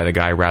compiled by the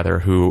guy rather,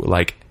 who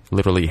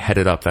literally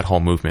headed up that whole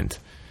movement.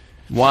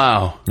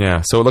 Wow.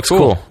 Yeah, so it looks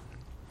cool.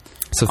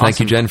 So thank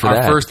you, Jen, for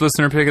that. Our first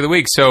listener pick of the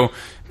week. So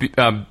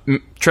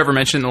Trevor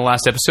mentioned in the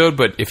last episode,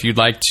 but if you'd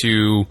like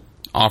to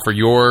offer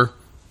your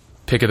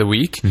pick of the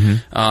week,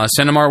 send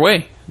them our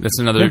way. That's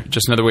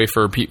just another way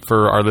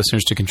for our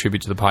listeners to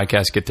contribute to the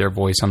podcast, get their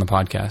voice on the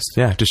podcast.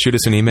 Yeah, just shoot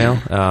us an email,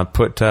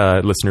 put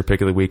listener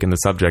pick of the week in the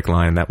subject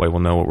line. That way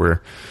we'll know what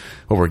we're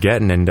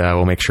getting, and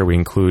we'll make sure we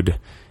include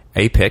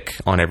a pick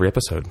on every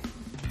episode.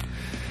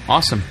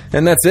 Awesome.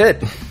 And that's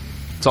it.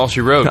 That's all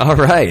she wrote. All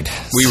right.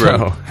 We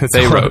wrote.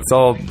 They wrote. It's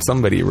all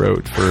somebody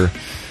wrote for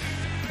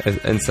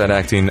Inside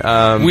Acting.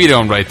 We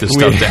don't write this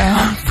stuff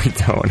down. We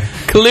don't.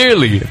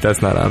 Clearly. If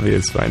that's not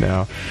obvious by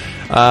now.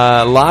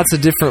 Lots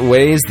of different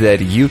ways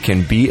that you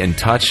can be in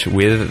touch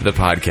with the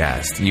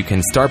podcast. You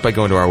can start by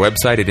going to our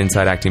website at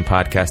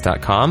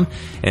InsideActingPodcast.com,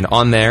 and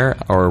on there,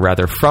 or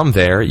rather from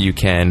there, you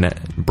can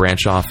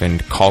branch off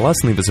and call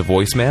us and leave us a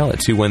voicemail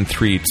at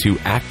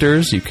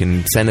 213-2-ACTORS. You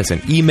can send us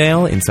an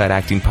email,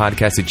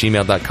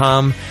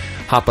 InsideActingPodcast@gmail.com,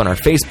 hop on our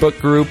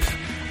Facebook group,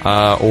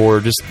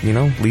 or just,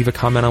 leave a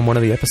comment on one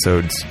of the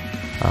episodes.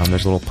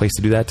 There's a little place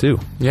to do that, too.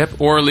 Yep,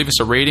 or leave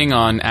us a rating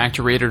on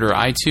Actor-Rated or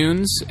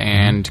iTunes,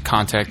 and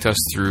contact us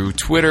through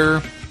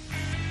Twitter.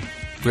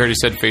 We already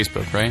said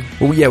Facebook, right?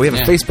 Well, yeah, we have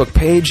a Facebook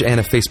page and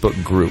a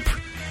Facebook group.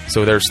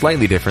 So they're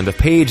slightly different. The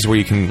page is where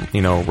you can,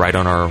 write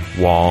on our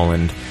wall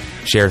and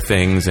share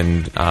things,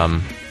 and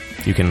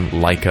you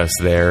can like us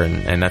there,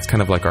 and that's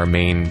kind of like our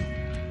main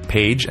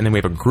page. And then we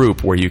have a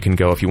group where you can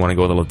go if you want to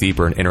go a little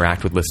deeper and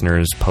interact with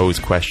listeners, pose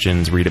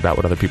questions, read about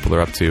what other people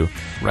are up to.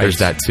 Right. There's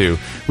that too.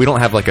 We don't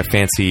have a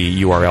fancy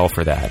URL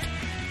for that.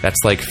 That's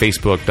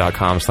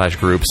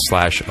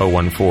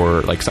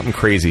facebook.com/groups/014, something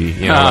crazy,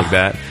 like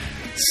that.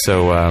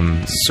 So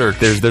search.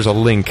 There's a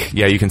link.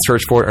 Yeah, you can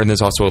search for it, and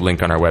there's also a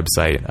link on our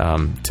website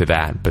to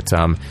that. But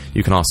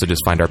you can also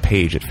just find our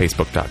page at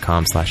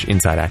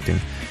facebook.com/insideacting.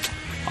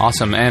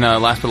 Awesome. And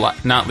last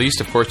but not least,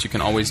 of course, you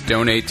can always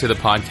donate to the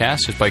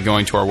podcast just by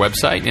going to our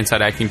website,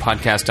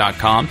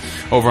 InsideActingPodcast.com.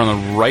 Over on the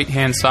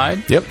right-hand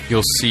side,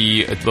 you'll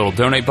see a little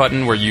donate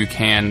button where you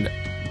can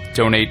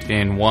donate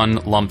in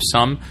one lump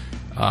sum,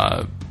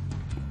 $1,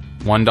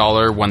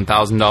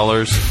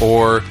 $1,000,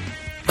 or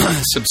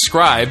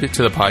subscribe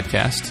to the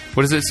podcast.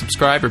 What is it?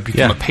 Subscribe or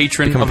become a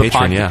patron of the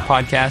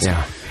podcast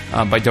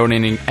by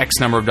donating X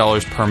number of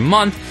dollars per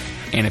month.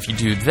 And if you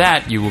do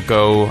that, you will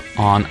go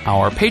on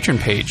our Patreon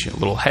page, a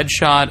little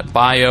headshot,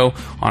 bio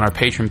on our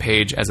Patreon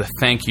page as a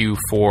thank you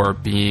for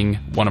being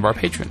one of our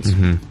patrons.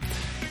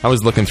 Mm-hmm. I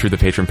was looking through the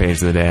Patreon page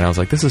the other day, and I was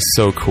like, "This is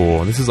so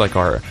cool. This is like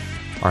our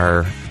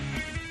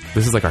team,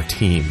 It's like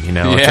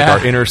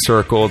our inner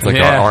circle. It's like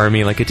our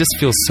army. It just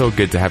feels so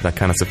good to have that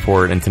kind of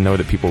support and to know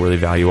that people really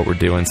value what we're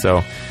doing.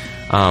 So,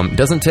 it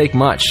doesn't take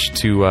much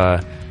to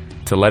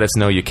let us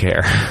know you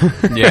care.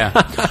 Yeah.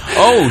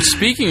 Oh,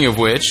 speaking of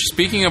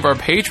our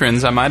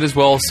patrons, I might as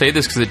well say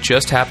this because it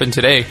just happened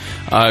today.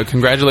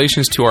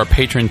 Congratulations to our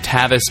patron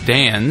Tavis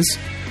Dans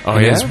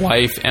and his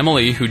wife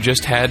Emily, who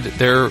just had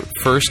their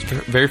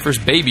very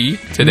first baby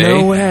today.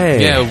 No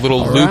way. Yeah,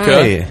 little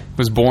Luca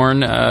was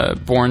born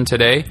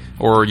today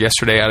or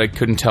yesterday. I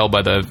couldn't tell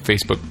by the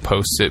Facebook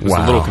posts. It was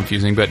a little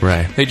confusing, but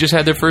they just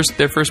had their first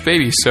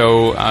baby.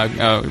 So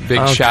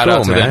big shout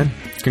out to them.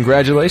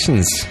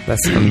 Congratulations.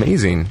 That's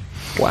amazing.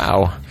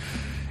 Wow.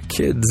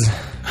 Kids.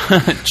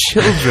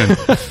 Children.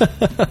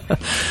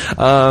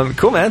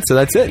 Cool, man. So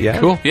that's it, yeah?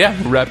 Cool.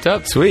 Yeah, we're wrapped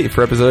up. Sweet.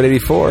 For episode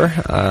 84,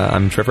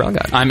 I'm Trevor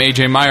Elgott. I'm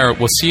AJ Meyer.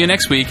 We'll see you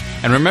next week.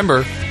 And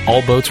remember,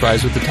 all boats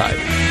rise with the tide.